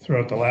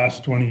throughout the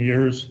last 20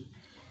 years,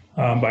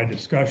 by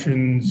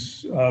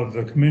discussions of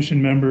the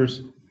commission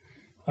members,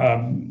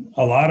 a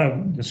lot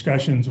of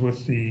discussions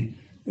with the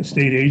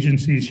state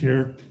agencies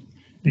here,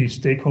 the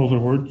stakeholder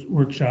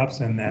workshops,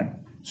 and that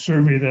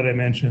survey that I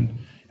mentioned,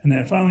 and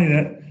then finally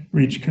that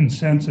reached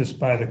consensus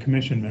by the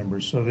commission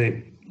members. So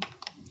they,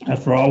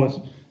 after all was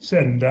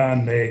said and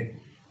done,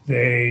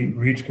 they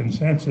reached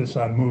consensus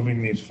on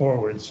moving these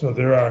forward. So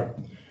there are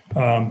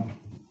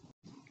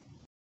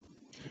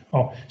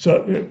Oh,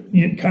 so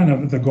kind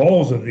of the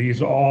goals of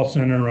these all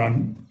center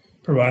on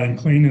providing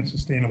clean and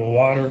sustainable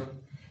water,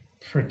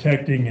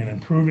 protecting and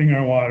improving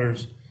our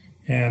waters,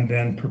 and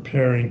then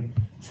preparing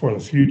for the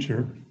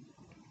future.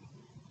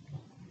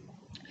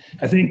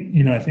 I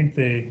think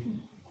they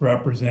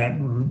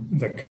represent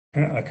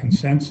a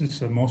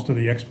consensus of most of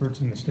the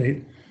experts in the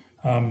state.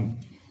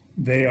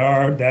 They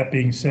are, that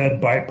being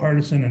said,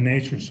 bipartisan in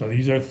nature. So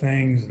these are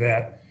things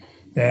that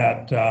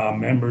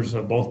members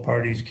of both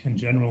parties can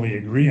generally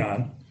agree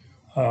on.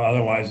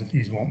 Otherwise,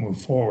 these won't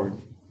move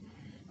forward.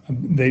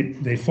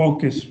 They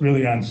focus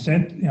really on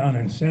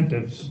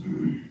incentives,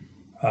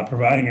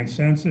 providing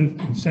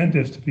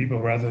incentives to people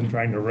rather than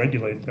trying to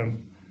regulate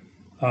them,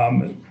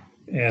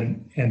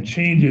 and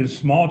changes,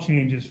 small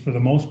changes for the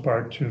most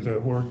part, to the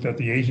work that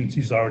the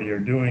agencies already are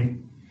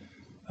doing,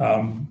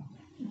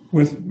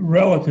 with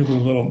relatively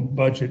little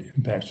budget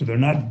impact. So they're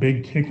not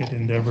big ticket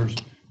endeavors.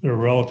 They're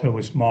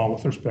relatively small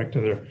with respect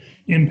to their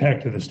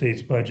impact to the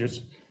state's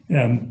budgets,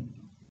 and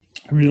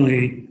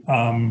really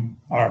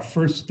are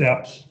first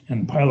steps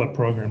in pilot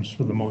programs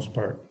for the most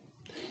part,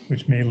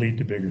 which may lead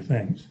to bigger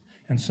things.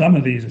 And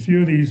a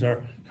few of these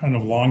are kind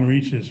of long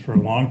reaches for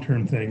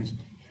long-term things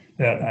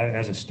that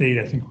as a state,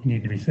 I think we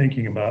need to be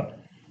thinking about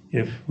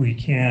if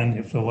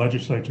the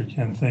legislature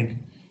can think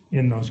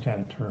in those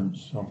kind of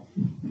terms. So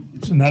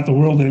it's not the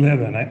world they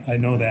live in. I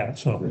know that.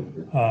 So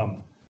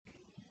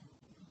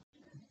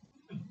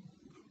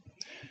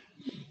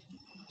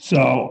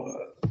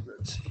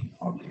let's see.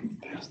 I'll go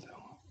past that.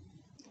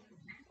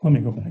 Let me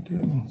go back to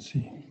that one. Let's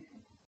see.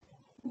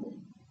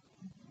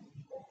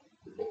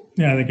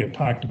 Yeah, I think I've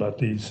talked about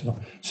these.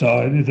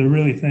 So they're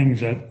really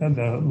things that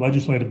the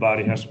legislative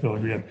body has to be able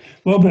to agree on.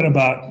 A little bit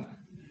about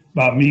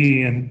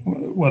me and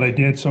what I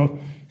did. So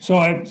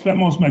I spent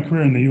most of my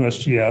career in the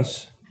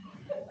USGS.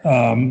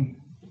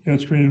 It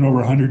was created over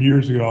 100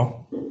 years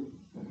ago.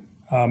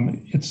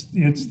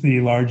 It's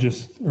the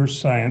largest earth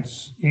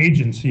science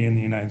agency in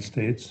the United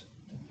States,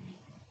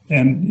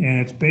 and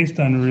it's based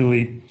on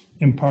really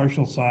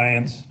impartial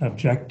science,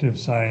 objective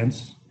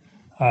science,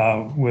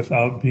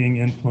 without being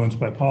influenced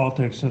by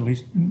politics, at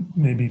least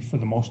maybe for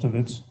the most of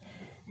its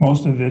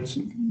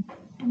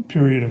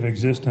period of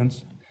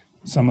existence.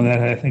 Some of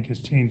that I think has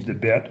changed a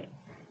bit.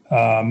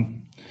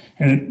 And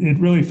it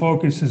really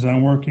focuses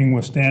on working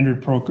with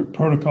standard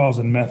protocols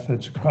and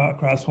methods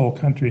across the whole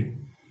country,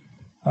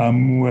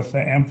 with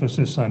the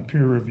emphasis on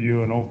peer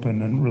review and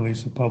open and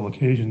release of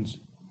publications.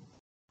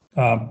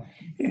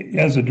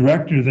 As a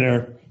director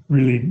there,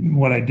 really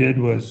what I did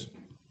was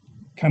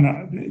kind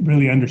of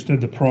really understood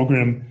the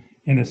program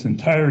in its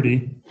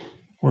entirety,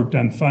 worked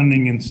on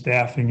funding and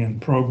staffing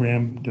and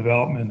program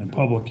development and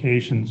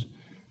publications.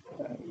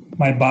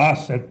 My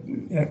boss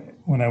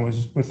when I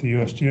was with the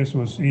USGS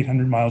was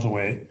 800 miles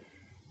away,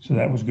 so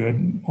that was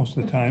good most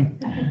of the time.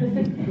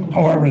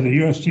 However, the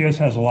USGS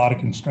has a lot of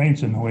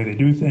constraints in the way they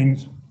do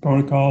things,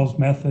 protocols,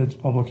 methods,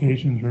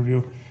 publications,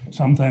 review,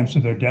 sometimes to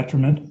their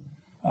detriment,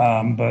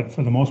 but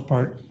for the most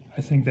part,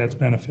 I think that's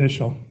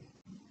beneficial.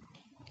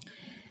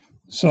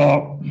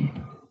 So,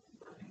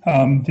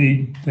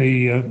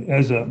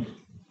 as a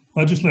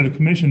legislative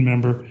commission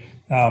member,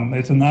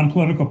 it's a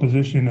non-political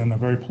position in a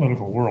very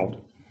political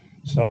world.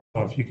 So,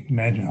 if you can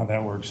imagine how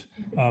that works,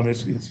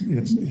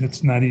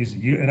 it's not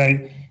easy.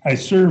 And I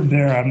serve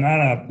there. I'm not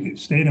a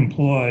state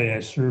employee. I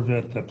serve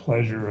at the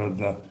pleasure of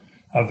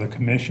the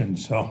commission.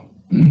 So,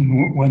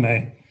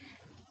 when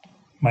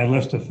my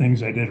list of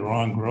things I did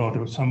wrong grow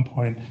to some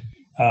point,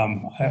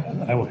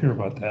 I will hear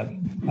about that.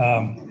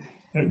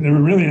 There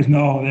really is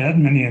there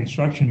hadn't been any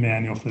instruction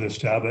manual for this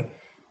job, but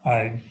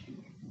I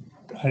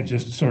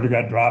just sort of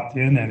got dropped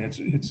in, and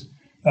it's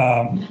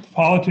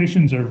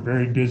politicians are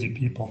very busy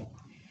people,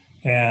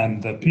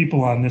 and the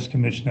people on this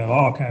commission have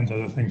all kinds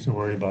of other things to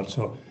worry about.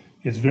 So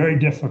it's very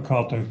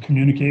difficult to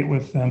communicate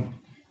with them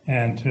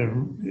and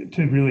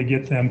to really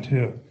get them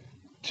to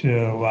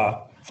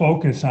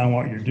focus on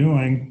what you're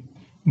doing.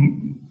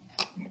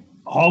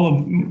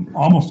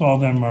 Almost all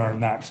of them are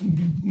not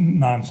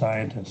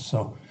non-scientists.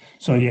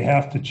 So you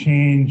have to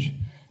change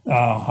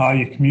how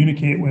you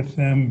communicate with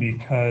them,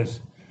 because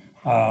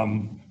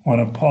one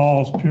of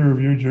Paul's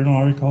peer-reviewed journal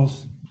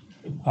articles,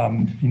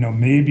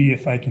 maybe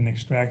if I can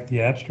extract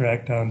the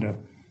abstract down to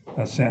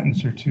a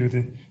sentence or two,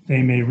 that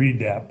they may read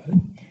that.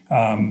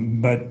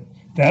 But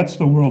that's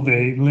the world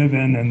they live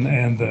in,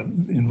 and the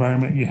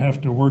environment you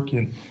have to work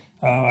in.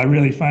 I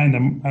really find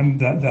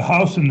the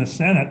House and the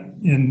Senate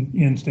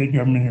in state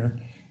government here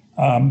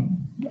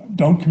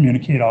don't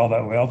communicate all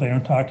that well. They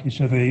don't talk to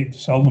each other. They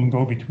seldom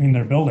go between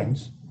their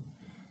buildings.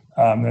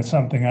 That's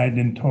something I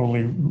didn't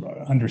totally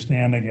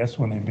understand, I guess,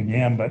 when they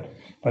began.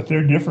 But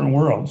they're different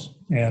worlds,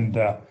 and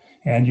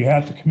you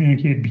have to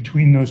communicate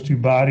between those two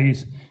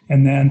bodies,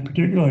 and then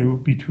particularly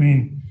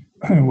between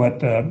what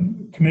the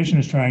commission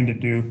is trying to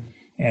do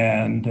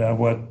and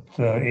what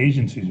the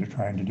agencies are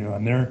trying to do.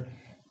 And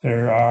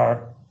there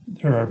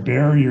are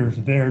barriers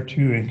there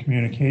too in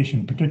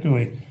communication,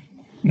 particularly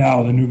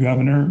now the new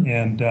governor,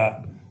 and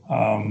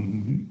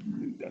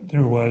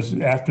there was,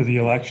 after the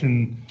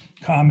election,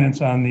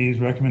 comments on these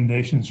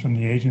recommendations from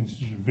the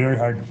agencies were very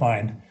hard to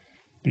find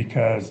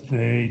because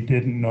they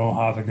didn't know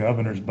how the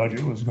governor's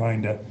budget was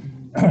going to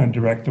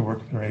direct the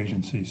work of their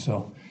agency.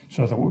 So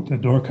the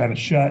door kind of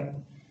shut.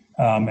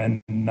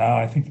 And now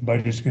I think the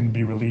budget is going to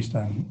be released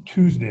on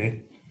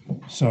Tuesday.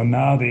 So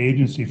now the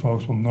agency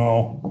folks will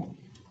know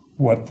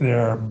what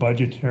their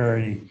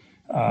budgetary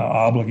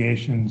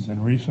obligations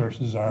and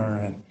resources are,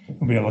 and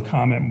we'll be able to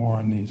comment more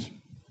on these.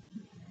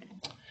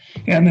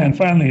 And then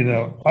finally,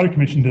 the audit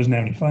commission doesn't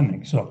have any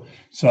funding,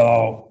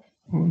 so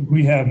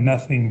we have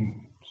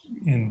nothing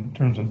in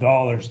terms of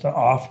dollars to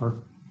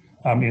offer.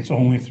 It's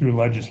only through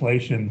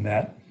legislation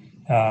that,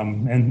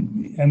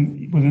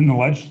 and within the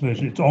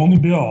legislature, it's only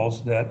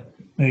bills that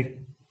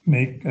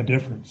make a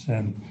difference,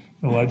 and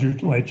the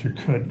legislature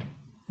could.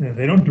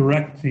 They don't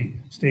direct the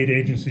state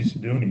agencies to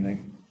do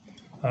anything.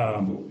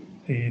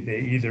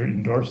 They either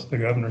endorse the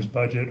governor's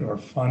budget or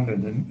fund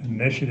an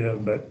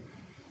initiative, but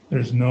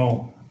there's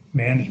no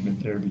management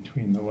there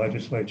between the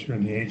legislature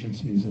and the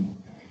agencies.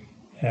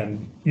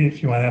 And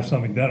if you want to have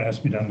something done, it has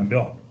to be done in a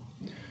bill.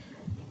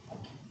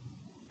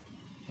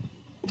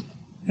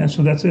 And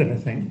so that's it, I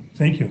think.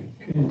 Thank you.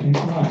 Okay, thanks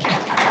a lot.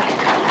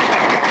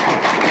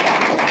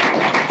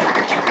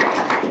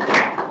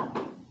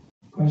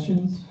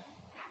 Questions?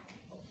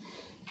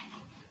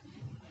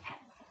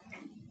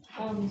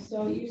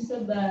 So you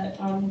said that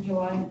on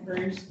July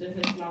 1st, if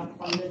it's not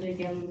funded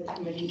again, the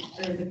committee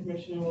or the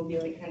commission will be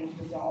like kind of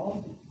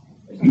dissolved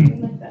or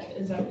something like that.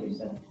 Is that what you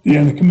said?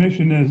 Yeah, the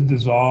commission is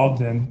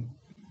dissolved and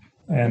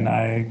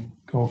I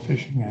go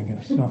fishing, I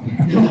guess. So,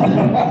 So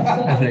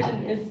I think.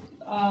 then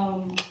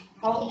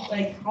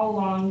if, how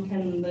long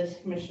can this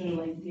commission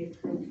like be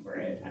approved for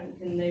it? And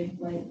can they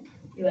like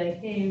be like,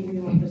 hey, we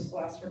want this to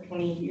last for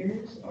 20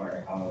 years,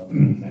 or how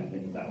exactly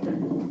does that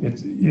work?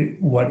 It's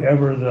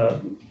whatever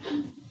the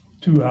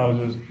two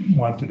houses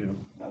want to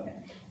do. Okay.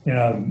 You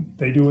know,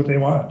 they do what they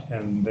want,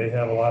 and they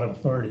have a lot of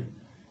authority.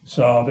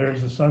 So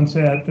there's a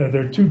sunset.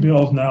 There are two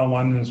bills now.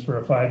 One is for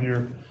a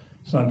 5-year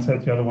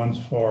sunset. The other one's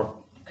for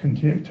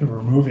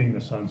removing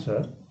the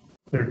sunset.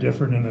 They're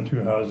different in the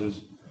two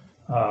houses.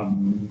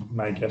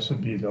 My guess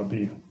would be there'll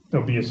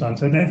be a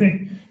sunset. And I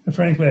think,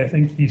 frankly, I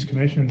think these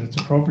commissions, it's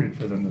appropriate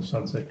for them to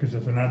sunset, because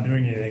if they're not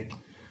doing anything,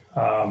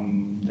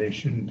 they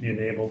shouldn't be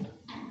enabled,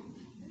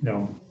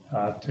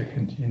 to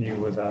continue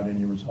without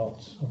any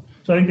results.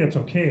 So I think that's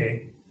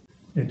okay.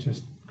 It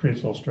just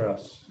creates a little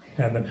stress.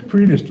 And the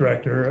previous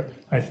director,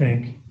 I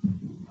think,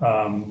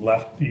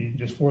 left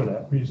just for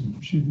that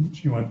reason.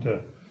 She went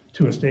to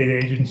a state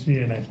agency,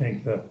 and I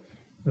think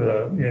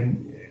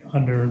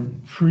under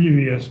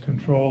previous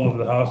control of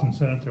the House and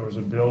Senate, there was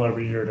a bill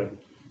every year to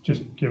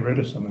just get rid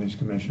of some of these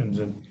commissions,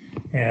 and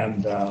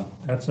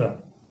that's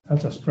a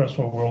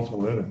stressful world to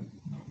live in.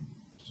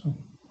 So,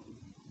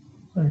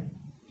 sorry.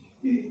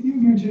 You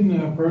mentioned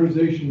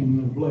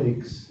prioritization of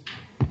lakes.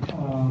 I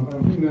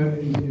think that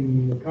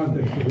in the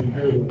context of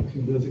impaired lakes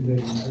and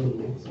designating impaired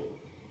lakes,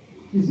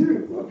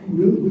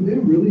 would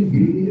there really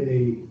be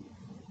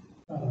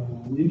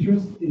an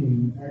interest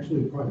in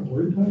actually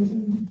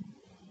prioritizing?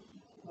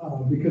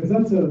 Because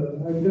that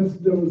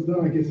was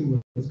done, I guess,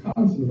 in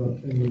Wisconsin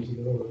about 10 years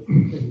ago, or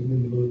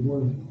maybe a little more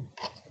than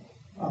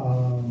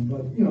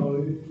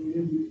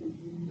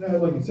that.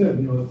 But like you said,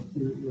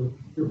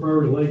 your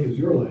priority lake is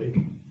your lake.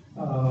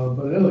 But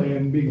on the other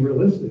hand, being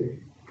realistic,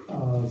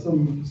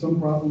 some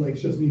problem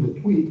lakes just need a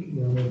tweak,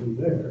 they'll be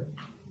there,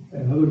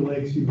 and other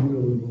lakes you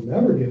really will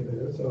never get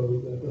there,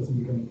 so that doesn't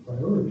become a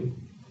priority.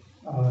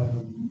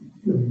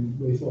 You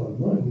waste a lot of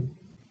money.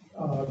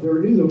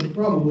 There is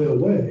probably a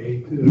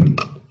way to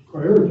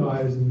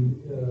prioritize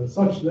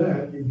such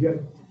that you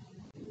get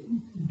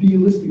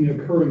delisting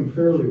occurring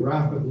fairly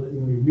rapidly.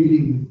 You're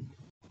meeting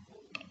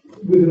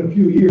within a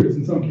few years,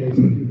 in some cases,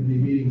 you could be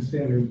meeting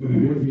standards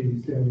when you were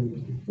meeting standards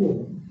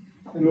before.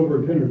 And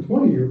over a 10 or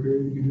 20-year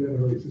period, you can do that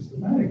in a very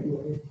systematic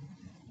way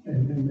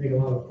and make a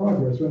lot of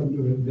progress rather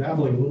than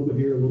dabbling a little bit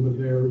here, a little bit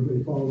there,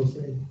 everybody follow the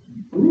same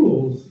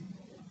rules.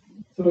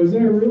 So is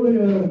there really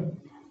that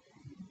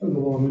was a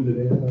long-winded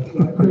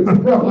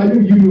answer. I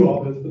knew you knew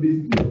all this, but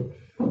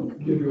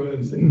get everyone on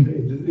the same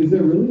page. Is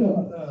there really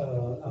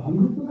a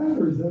hunger for that,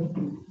 or is that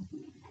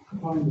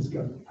upon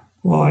discovery?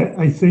 Well,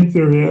 I think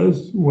there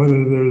is.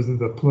 Whether there's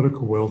the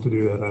political will to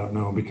do that, I don't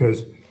know.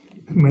 Because,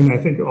 I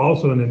think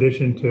also in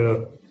addition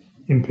to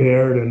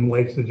impaired and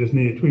lakes that just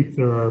need a tweak,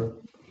 there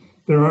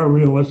are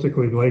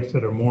realistically lakes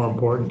that are more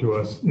important to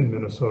us in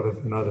Minnesota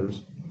than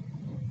others.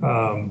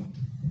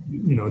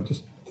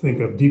 Just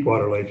think of deep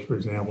water lakes, for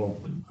example,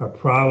 are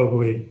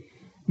probably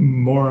a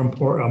more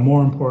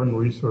important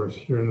resource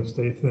here in the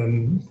state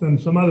than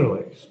some other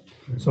lakes.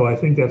 So I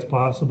think that's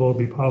possible.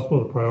 It'd be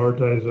possible to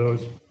prioritize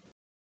those.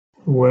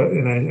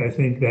 And I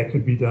think that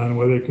could be done.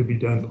 Whether it could be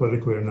done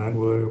politically or not,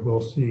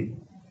 we'll see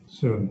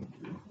soon.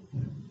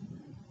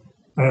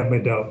 I have my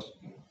doubts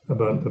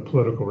about the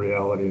political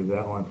reality of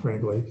that one,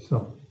 frankly.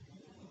 So.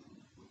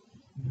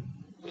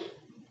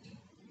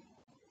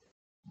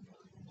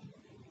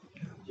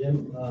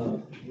 Jim,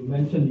 you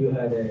mentioned you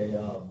had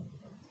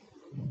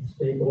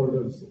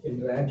stakeholders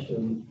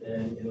interaction,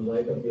 and in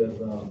light of your,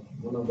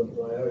 one of the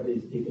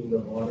priorities, keeping the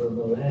water on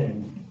the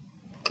land,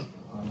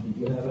 did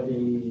you have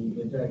any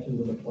interaction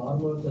with the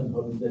farmers, and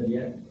how did they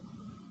react?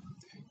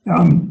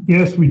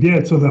 Yes, we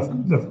did. So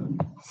the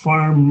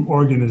farm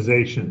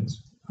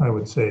organizations, I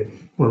would say,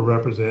 were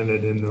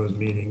represented in those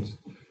meetings.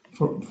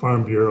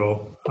 Farm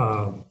Bureau,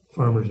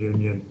 Farmers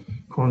Union,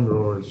 corn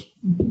growers,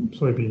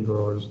 soybean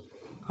growers.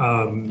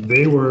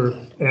 They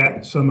were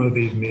at some of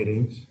these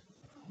meetings.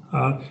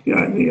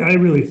 Yeah, I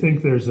really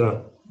think there's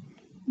an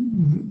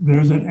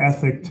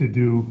ethic to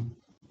do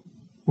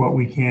what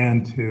we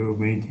can to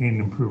maintain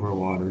and improve our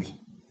waters.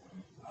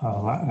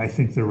 I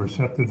think they're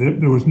receptive.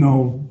 There was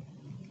no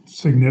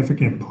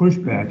significant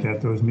pushback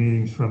at those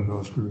meetings from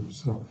those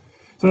groups. So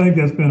I think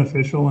that's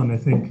beneficial, and I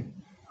think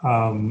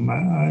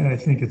I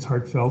think it's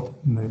heartfelt,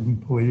 and I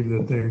believe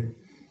that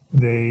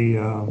they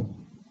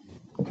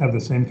have the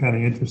same kind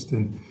of interest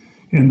in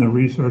the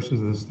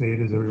resources of the state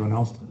as everyone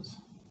else does.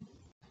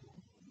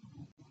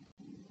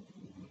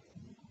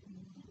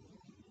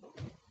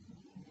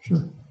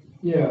 Sure.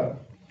 Yeah,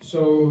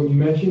 so you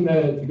mentioned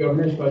that the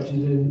governor's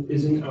budget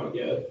isn't out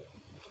yet.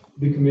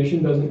 The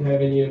commission doesn't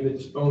have any of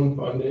its own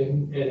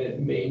funding, and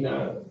it may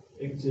not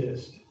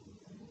exist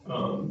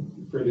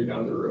further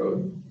down the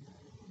road.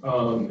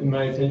 And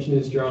my attention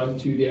is drawn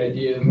to the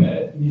idea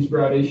that these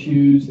broad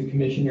issues the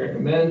commission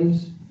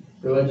recommends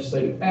for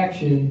legislative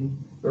action,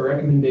 but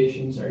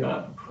recommendations are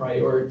not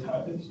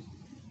prioritized.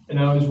 And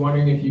I was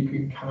wondering if you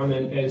could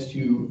comment as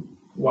to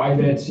why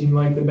that seemed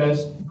like the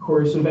best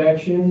course of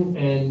action,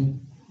 and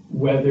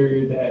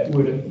whether that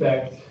would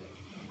affect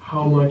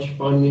how much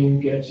funding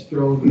gets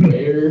thrown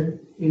where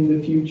in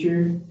the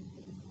future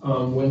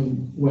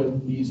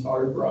when these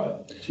are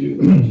brought to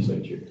the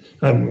legislature.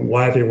 And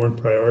why they weren't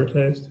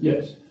prioritized?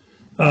 Yes.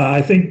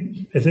 I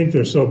think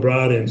they're so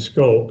broad in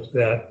scope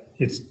that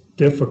it's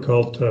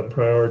difficult to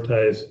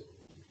prioritize.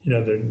 You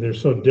know, they're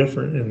so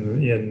different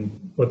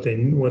in what they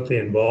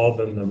involve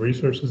and the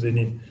resources they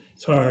need.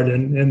 It's hard,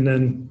 and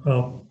then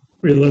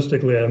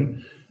realistically,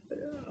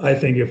 I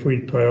think if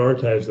we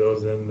prioritize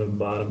those, then the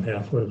bottom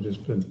half would have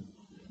just been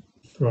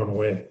thrown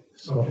away.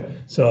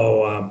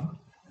 So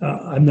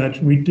I'm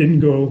not. We didn't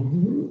go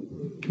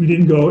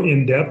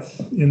in depth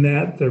in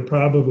that. There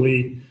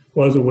probably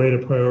was a way to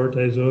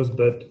prioritize those,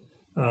 but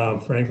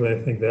frankly,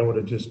 I think that would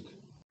have just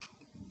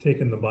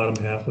taken the bottom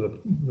half of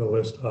the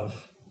list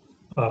off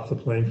the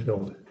playing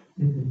field.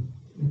 Mm-hmm.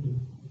 Mm-hmm.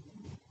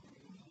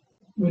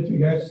 With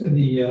regards to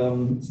the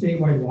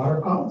statewide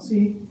water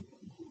policy,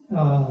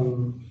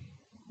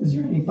 is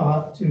there any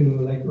thought to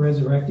like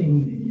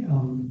resurrecting the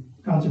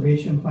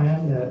conservation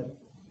plan that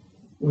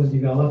was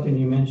developed, and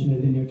you mentioned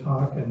it in your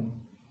talk, and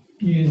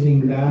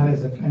using that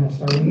as a kind of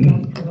starting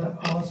point for that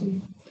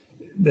policy?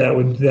 That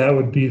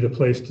would be the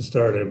place to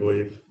start, I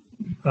believe.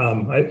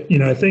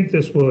 I think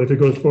this will, if it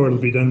goes forward, will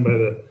be done by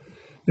the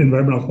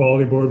Environmental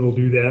Quality Board. Will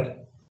do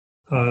that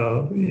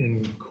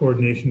in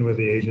coordination with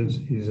the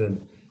agencies,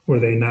 and were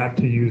they not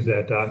to use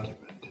that document.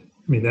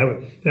 I mean,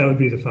 that would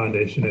be the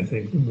foundation, I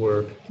think,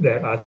 where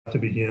that ought to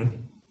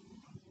begin.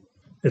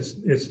 It's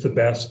the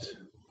best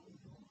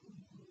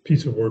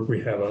piece of work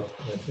we have up,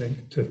 I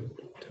think,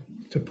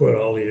 to put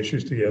all the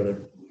issues together.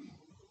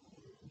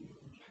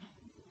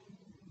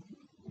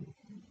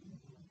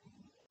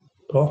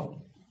 Paul?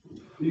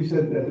 You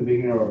said at the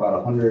beginning there were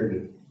about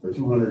 100 or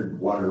 200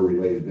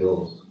 water-related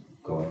bills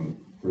going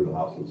through the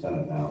House and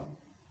Senate now.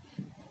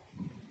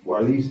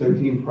 Are these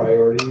 13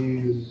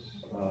 priorities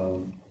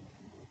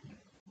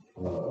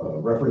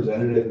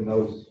representative in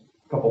those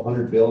couple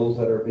hundred bills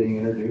that are being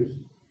introduced,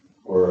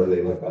 or are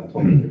they like on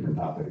totally different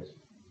topics?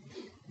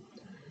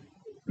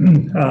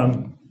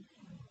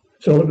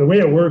 So the way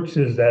it works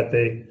is that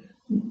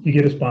you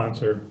get a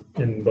sponsor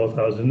in both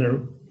houses, and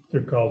they're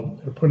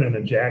put in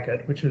a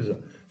jacket, which is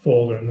a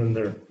folder, and then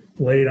they're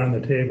laid on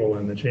the table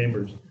in the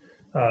chambers.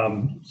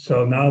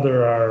 So now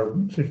there are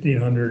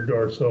 1,500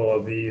 or so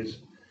of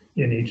these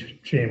in each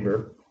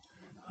chamber,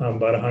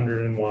 about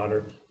 100 in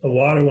water. The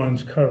water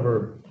ones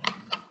cover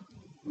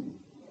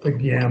the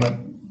gamut.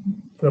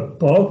 The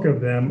bulk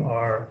of them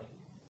are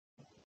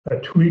a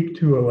tweak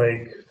to a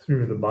lake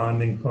through the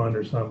bonding fund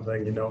or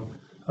something,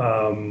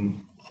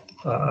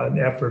 an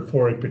effort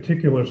for a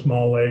particular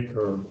small lake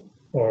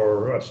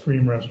or a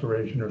stream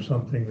restoration or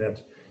something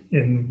that's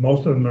in.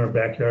 Most of them are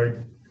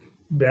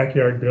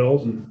backyard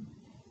bills.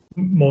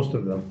 Most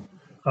of them.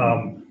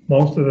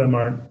 Most of them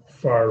aren't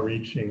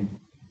far-reaching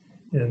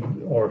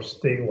or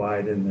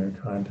statewide in their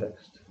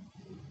context.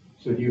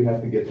 So do you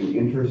have to get the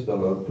interest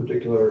of a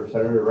particular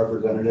senator or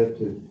representative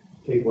to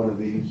take one of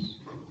these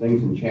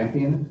things and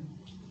champion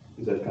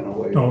it? Is that kind of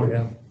way? Oh,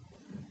 yeah.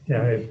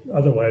 Yeah,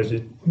 otherwise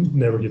it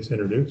never gets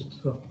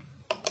introduced. So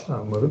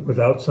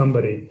without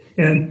somebody,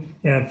 and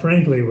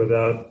frankly,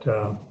 without,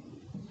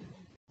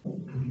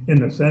 in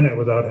the Senate,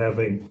 without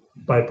having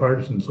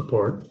bipartisan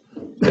support,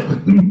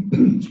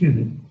 excuse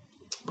me,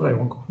 probably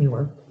won't go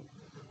anywhere.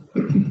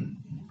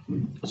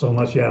 So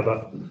unless you have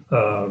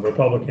a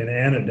Republican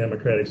and a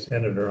Democratic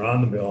senator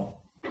on the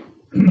bill,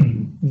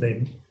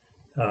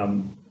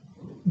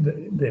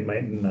 they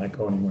might not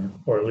go anywhere,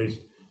 or at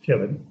least if you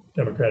have a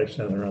Democratic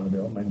senator on the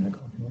bill, it might not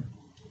go anywhere.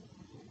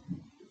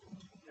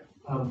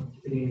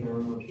 Sitting in a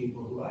room with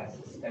people who I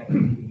suspect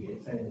would be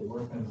excited to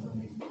work on some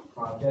of these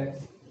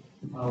projects,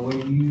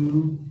 where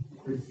you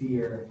foresee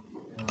or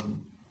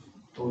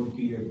what would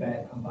be your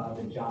bet about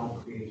the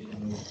job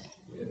creation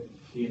if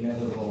the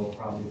inevitable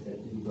projects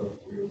that do go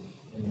through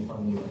in the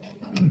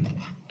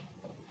funding?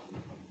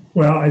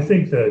 Well, I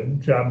think the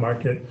job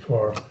market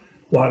for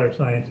water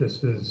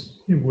scientists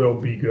will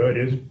be good,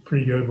 is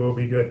pretty good, will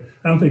be good.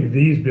 I don't think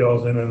these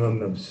bills in and of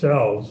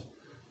themselves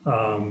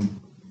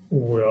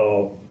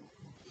will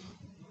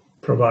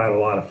provide a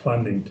lot of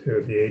funding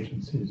to the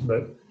agencies,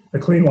 but the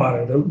clean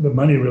water, the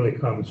money really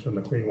comes from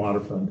the Clean Water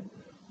Fund.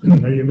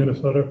 Are you a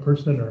Minnesota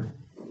person or?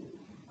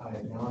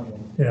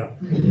 Yeah.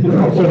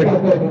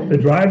 So the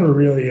driver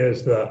really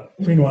is the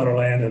Clean Water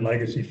Land and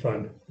Legacy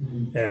Fund,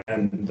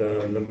 and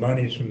the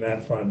monies from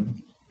that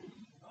fund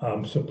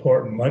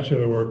support much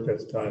of the work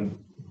that's done.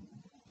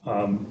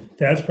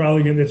 That's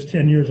probably good. It's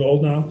 10 years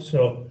old now,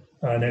 so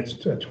and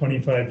it's a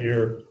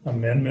 25-year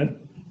amendment.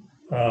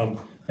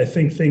 I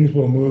think things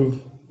will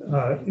move.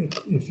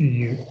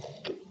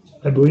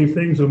 I believe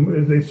things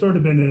they've sort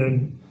of been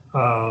in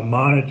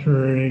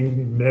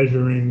monitoring,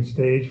 measuring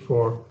stage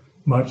for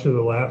much of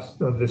the last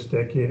of this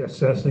decade,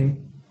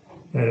 assessing,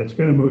 and it's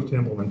going to move to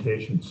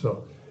implementation.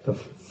 So the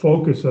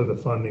focus of the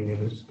funding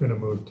is going to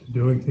move to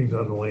doing things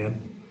on the land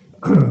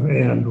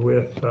and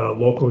with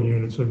local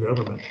units of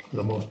government for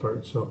the most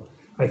part. So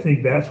I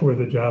think that's where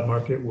the job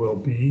market will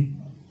be.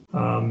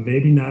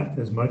 Maybe not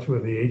as much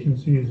with the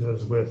agencies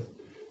as with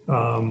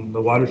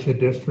the watershed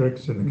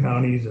districts and the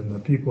counties and the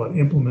people that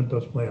implement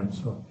those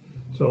plans.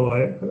 So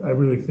I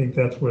really think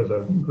that's where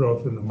the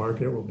growth in the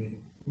market will be.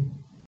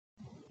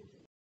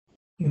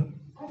 Yeah.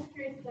 I was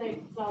curious, I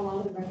saw a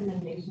lot of the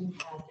recommendations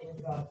had things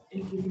about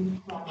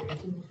increasing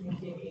collaboration between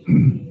state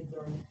agencies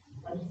or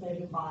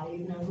legislative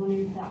bodies, and I was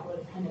wondering if that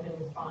was kind of in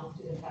response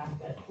to the fact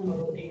that some of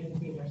those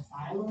agencies are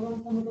siloed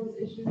on some of those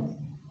issues,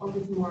 or if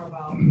it's more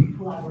about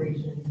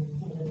collaboration and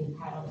some of the new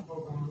pilot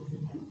programs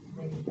and things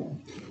that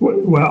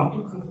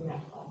increasing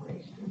that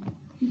collaboration.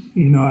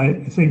 You know,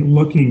 I think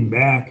looking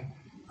back,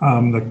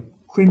 the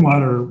Clean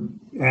Water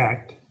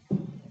Act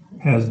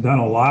has done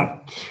a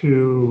lot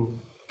to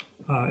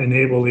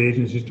enable the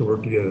agencies to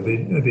work together.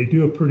 They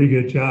do a pretty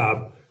good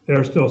job.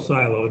 They're still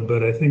siloed,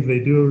 but I think they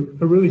do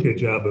a really good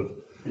job of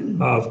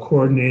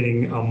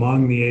coordinating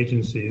among the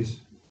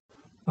agencies.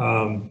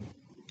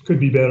 Could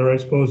be better, I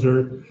suppose.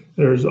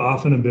 There's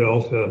often a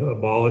bill to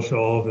abolish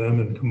all of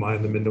them and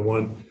combine them into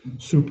one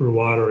super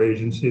water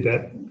agency.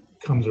 That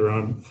comes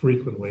around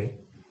frequently.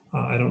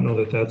 I don't know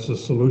that that's a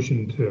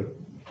solution to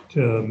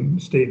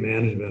state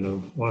management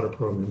of water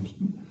programs,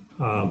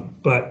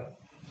 but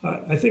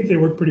I think they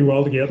work pretty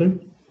well together,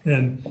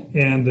 and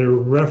they're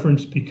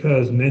referenced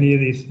because many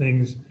of these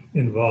things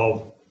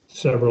involve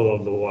several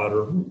of the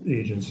water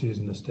agencies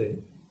in the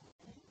state.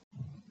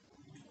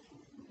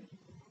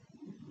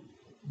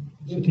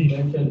 You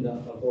mentioned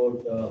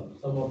about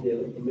some of the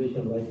other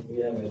commission, like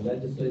we have a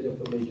legislative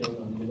commission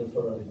on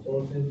Minnesota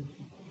resources.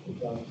 We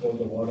talked about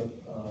the water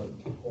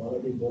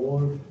quality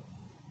board,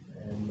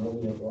 and now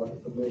we have water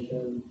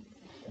commission,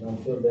 and I'm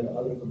sure there are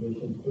other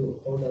commissions too.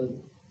 How does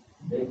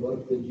they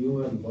work with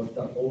you, and what's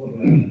the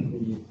overlap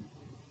between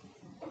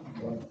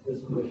what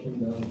this commission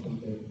does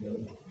compared to the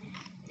other?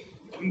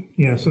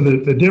 Yeah, so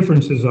the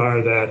differences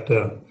are that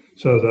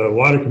so the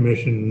Water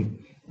Commission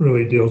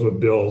really deals with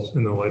bills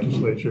in the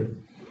legislature.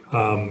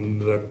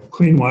 The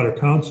Clean Water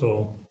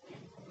Council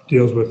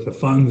deals with the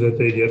funds that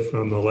they get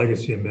from the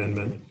Legacy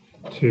Amendment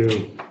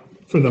to,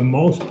 for the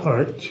most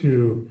part,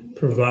 to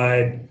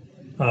provide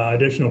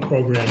additional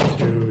programs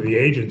to the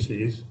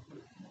agencies.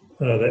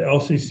 The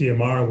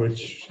LCCMR,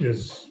 which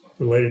is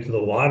related to the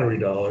lottery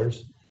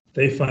dollars,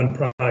 they fund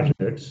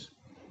projects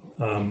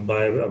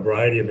by a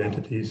variety of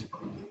entities.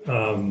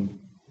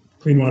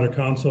 Clean Water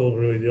Council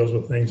really deals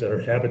with things that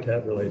are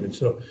habitat related.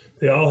 So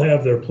they all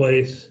have their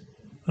place,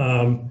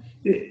 and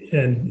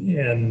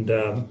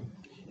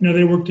you know,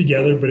 they work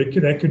together, but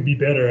that could be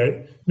better.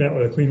 I met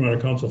with the Clean Water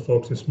Council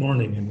folks this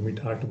morning, and we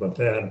talked about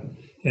that.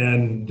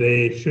 And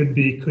they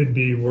could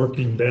be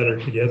working better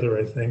together,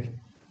 I think.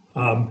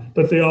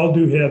 But they all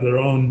do have their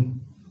own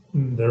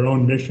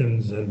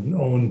missions and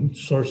own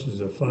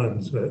sources of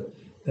funds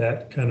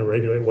that kind of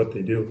regulate what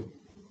they do.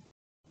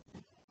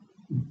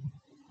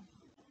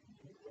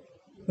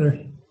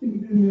 There.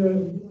 In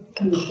the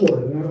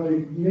report, and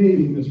I may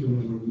be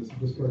misremembering this,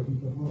 just correct me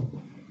if I'm wrong.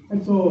 I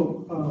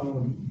saw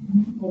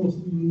almost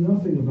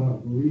nothing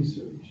about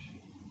research,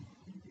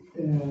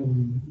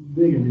 and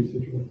being a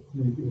researcher, like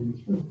many people in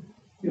this room,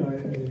 you know,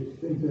 I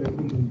think that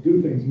we can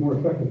do things more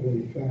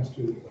effectively,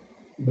 faster,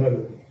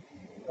 better,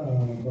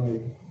 by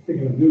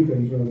thinking of new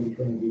things rather than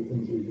trying to do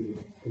things that we did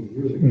 20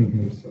 years ago.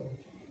 So,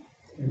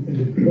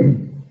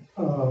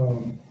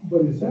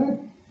 but is that,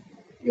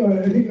 you know,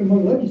 I think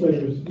among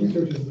legislators,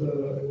 research is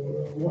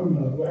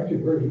actually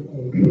very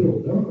liberal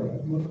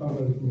Democrat. One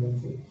comment from them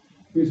said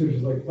research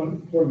is like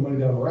pouring money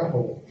down a rat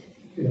hole.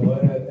 you know,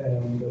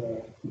 and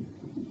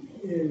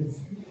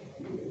is,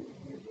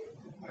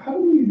 how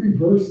do we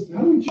reverse,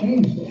 how do we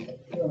change that?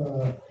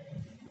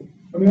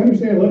 I mean, I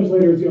understand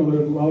legislators, you know,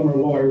 a lot of them are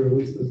lawyers, at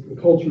least the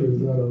culture is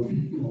that of,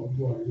 you know,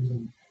 lawyers,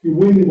 and you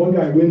win, one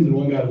guy wins and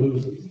one guy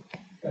loses,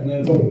 and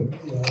then it's over,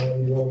 you know,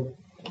 and you don't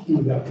do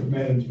adaptive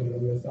management, I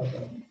mean, that's not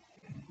that,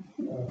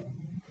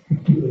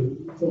 really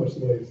so much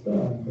the way it's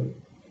done, but,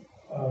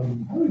 how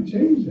do we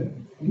change that?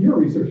 You're a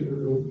researcher,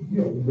 you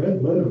know,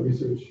 led a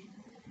research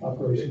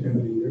operation for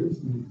many years,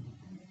 and,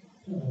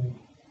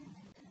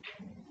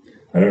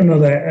 I don't know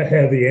that I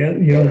have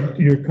you know,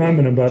 your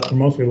comment about they're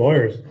mostly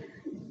lawyers.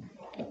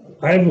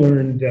 I've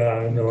learned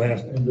in the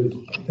last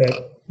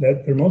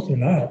that they're mostly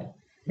not,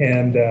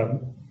 and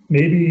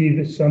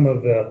maybe some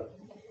of the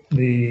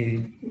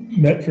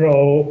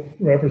metro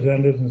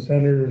representatives and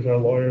senators are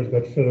lawyers,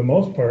 but for the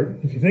most part,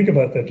 if you think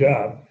about the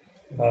job,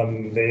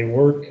 they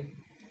work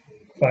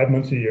 5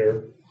 months a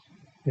year,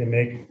 they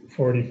make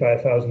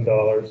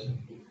 $45,000.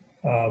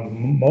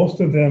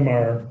 Most of them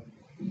are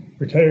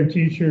retired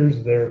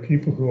teachers. They're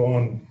people who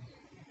own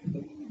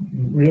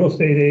real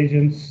estate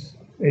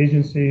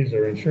agencies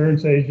or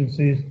insurance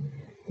agencies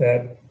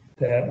that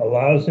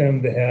allows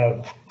them to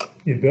have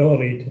the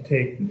ability to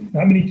take,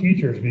 not many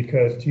teachers,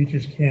 because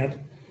teachers can't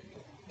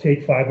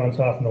take 5 months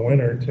off in the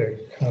winter to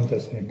come to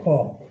St.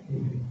 Paul.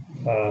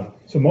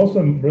 So most of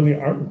them really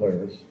aren't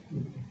lawyers.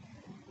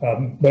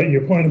 But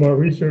your point about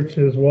research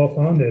is well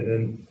founded,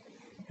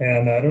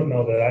 and I don't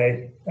know that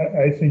I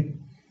think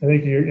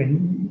you're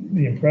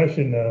the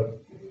impression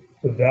of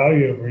the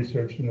value of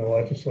research in the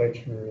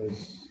legislature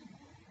is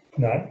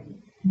not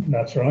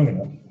strong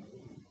enough.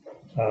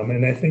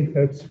 And I think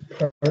that's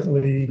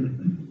partly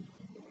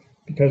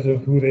because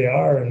of who they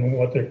are and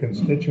what their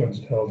constituents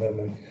tell them.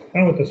 And I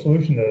don't know what the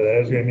solution to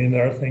that is. I mean,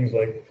 there are things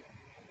like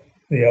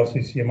the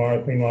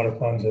LCCMR, Clean Water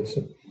Funds, that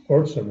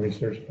support some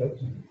research, but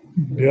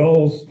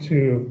bills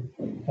to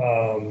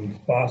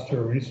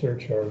foster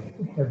research are,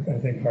 I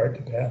think, hard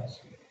to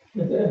pass.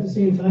 At the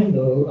same time,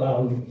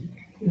 though,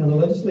 you know, the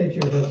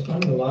legislature has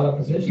funded a lot of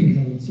positions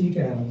in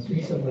CCAMs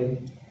recently.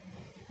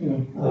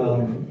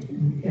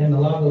 And a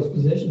lot of those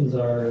positions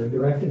are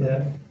directed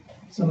at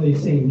some of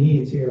these same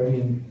needs here. I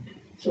mean,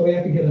 so we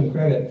have to give them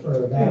credit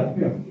for that.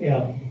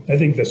 Yeah. I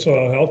think the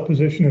soil health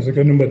position is a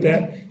good one, but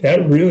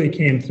that really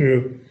came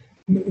through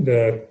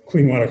the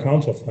Clean Water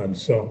Council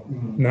funds, so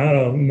not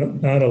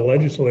a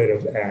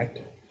legislative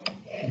act,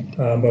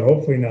 but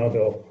hopefully now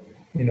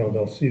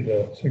they'll see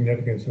the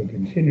significance of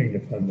continuing to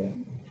fund that.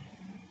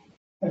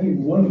 I think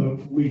one of the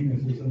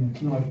weaknesses, and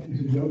it's not,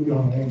 you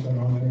don't answer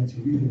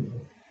either,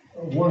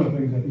 but one of the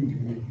things I think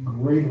can be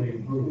greatly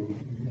improved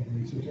in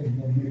research and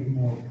make it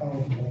more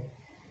palatable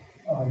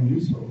and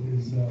useful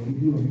is we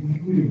do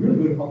really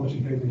good at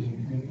publishing papers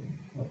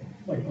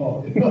like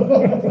Paul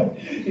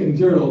in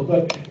journals,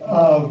 but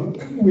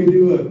we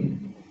do a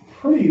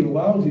pretty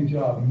lousy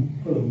job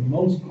for the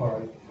most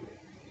part.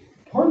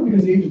 Partly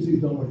because the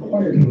agencies don't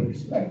require to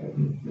expect it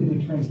in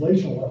the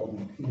translational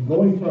element.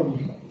 Going from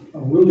a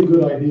really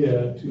good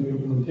idea to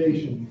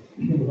implementation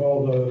with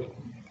all the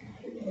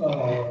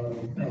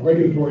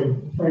regulatory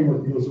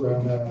framework that goes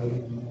around that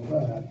and all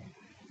that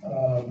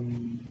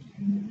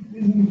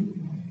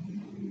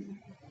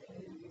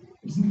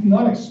it's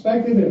not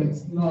expected, and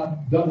it's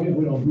not done.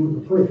 We don't do it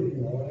for free,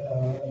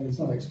 and it's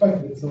not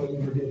expected, so it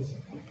never gets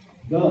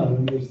done.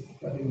 And there's,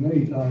 I think,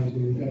 many times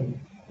when we've had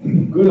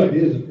good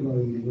ideas at the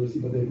university,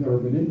 but they've never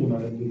been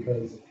implemented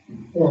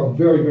or are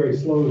very, very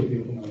slow to be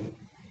implemented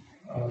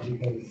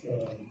because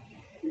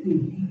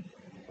we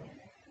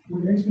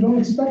don't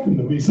expect them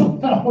to be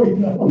somehow. There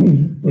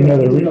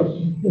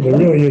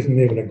really isn't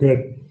even a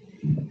good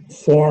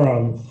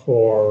forum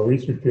for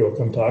research people to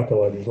come talk to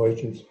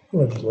legislators. I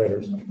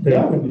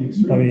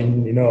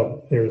mean,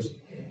 there's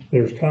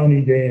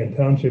county day and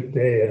township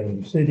day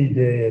and city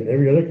day and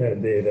every other kind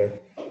of day there.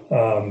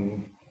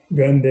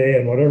 Gun day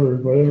and whatever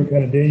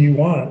kind of day you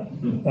want,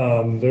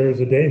 there's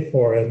a day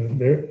for it. And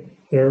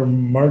they're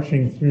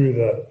marching through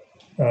the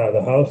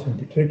House in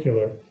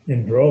particular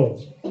in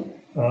droves,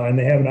 and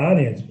they have an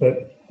audience.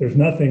 But there's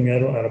nothing, I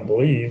don't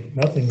believe,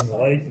 nothing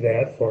like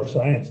that for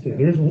Science Day.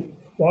 There's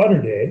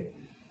Water Day.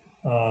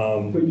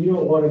 But you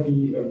don't want to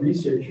be a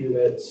researcher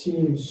that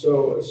seems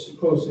so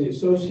supposedly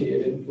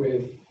associated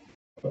with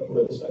a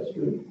politicized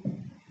group,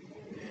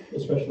 a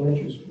special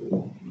interest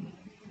group.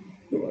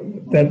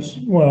 That's,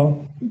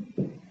 well,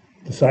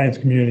 the science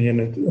community in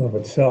it of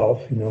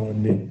itself, I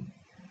mean,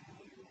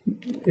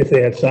 if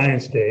they had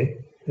Science Day,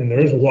 and there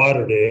is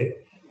Water Day,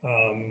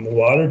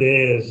 Water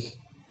Day is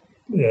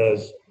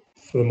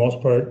for the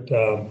most part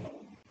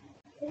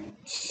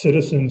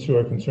citizens who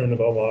are concerned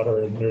about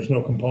water, and there's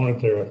no component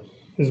there.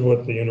 This is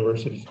what the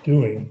university's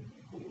doing,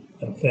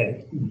 I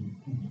think.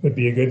 Would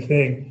be a good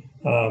thing.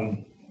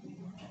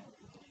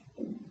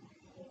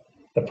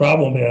 The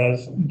problem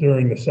is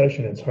during the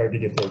session, it's hard to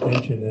get their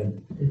attention, and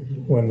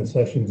when the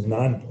session's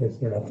not,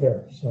 they're not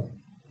there. So,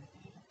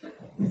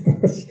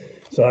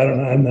 so I don't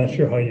know. I'm not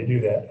sure how you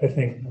do that. I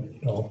think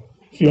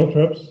field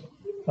trips.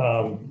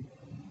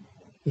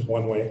 is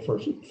one way for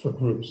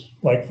groups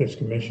like this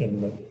commission,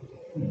 but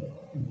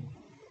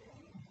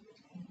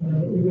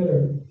We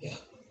better.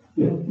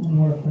 One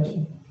more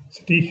question.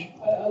 Satish?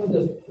 I was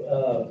just,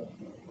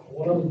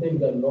 one of the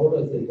things I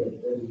noticed is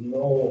that there's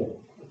no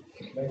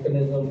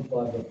mechanism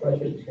for the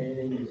pressure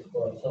change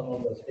for some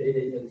of the state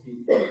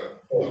agencies.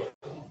 Folks.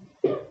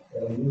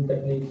 There are new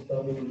techniques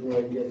coming, new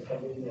ideas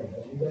coming, and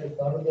have you guys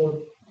thought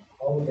about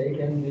how they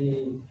can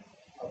be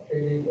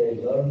updated?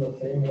 They learned the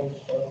same old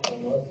stuff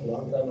from us a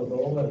long time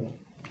ago,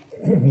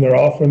 and They're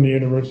all from the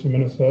University of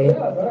Minnesota.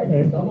 yeah,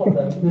 right, some of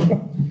them,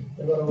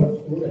 they were our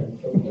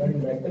students. So is there any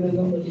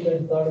mechanism that you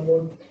guys thought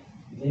about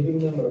giving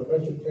them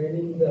refresher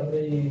trainings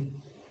every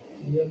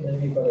year,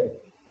 maybe for a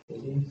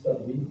week, some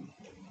week?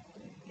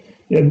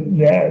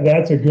 Yeah,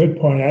 that's a good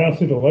point. I don't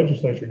see the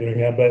legislature doing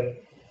that,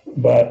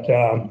 but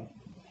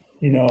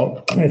you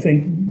know, I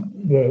think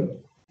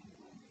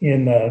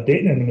in the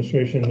Dayton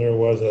administration, there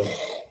was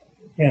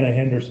Hannah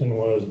Henderson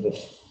was the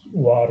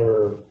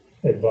water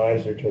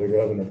advisor to the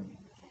governor.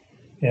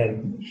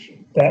 And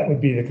that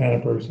would be the kind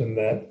of person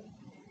that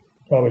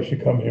probably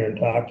should come here and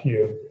talk to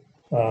you.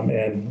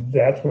 And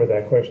that's where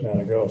that question ought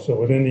to go. So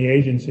within the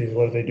agencies,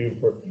 what do they do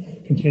for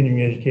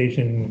continuing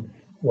education?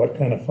 What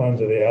kind of funds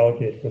do they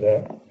allocate for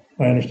that?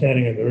 My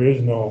understanding is there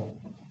is no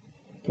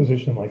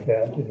position like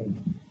that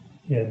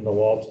in the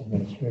Waltz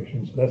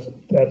administration. So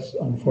that's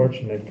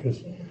unfortunate,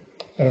 because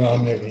I don't know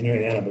how many of you knew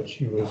Anna, but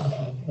she was,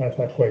 I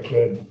thought, quite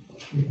good.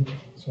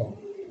 So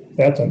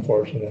that's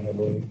unfortunate, I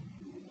believe.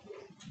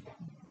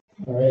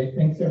 All right,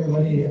 thanks,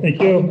 everybody.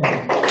 Thank you.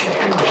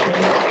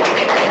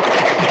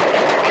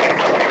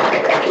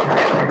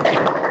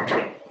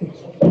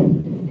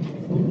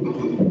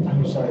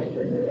 I'm sorry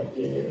for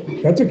interrupting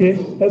you. That's okay.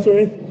 That's all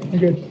right.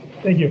 You're good.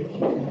 Thank you.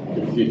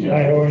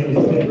 Hi, how are you?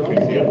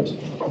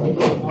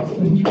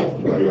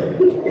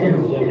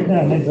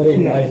 Yeah, nice to see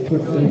you. Nice,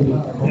 good to see you.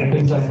 Yeah,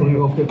 good to see you.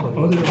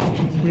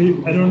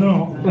 Oh, I don't know.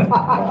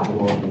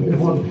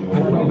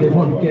 They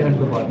won't care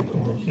about it.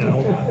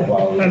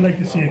 Yeah, I'd like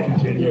to see it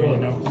continue, you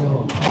know.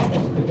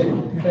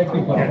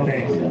 Technical. Yeah,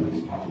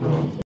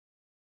 thanks.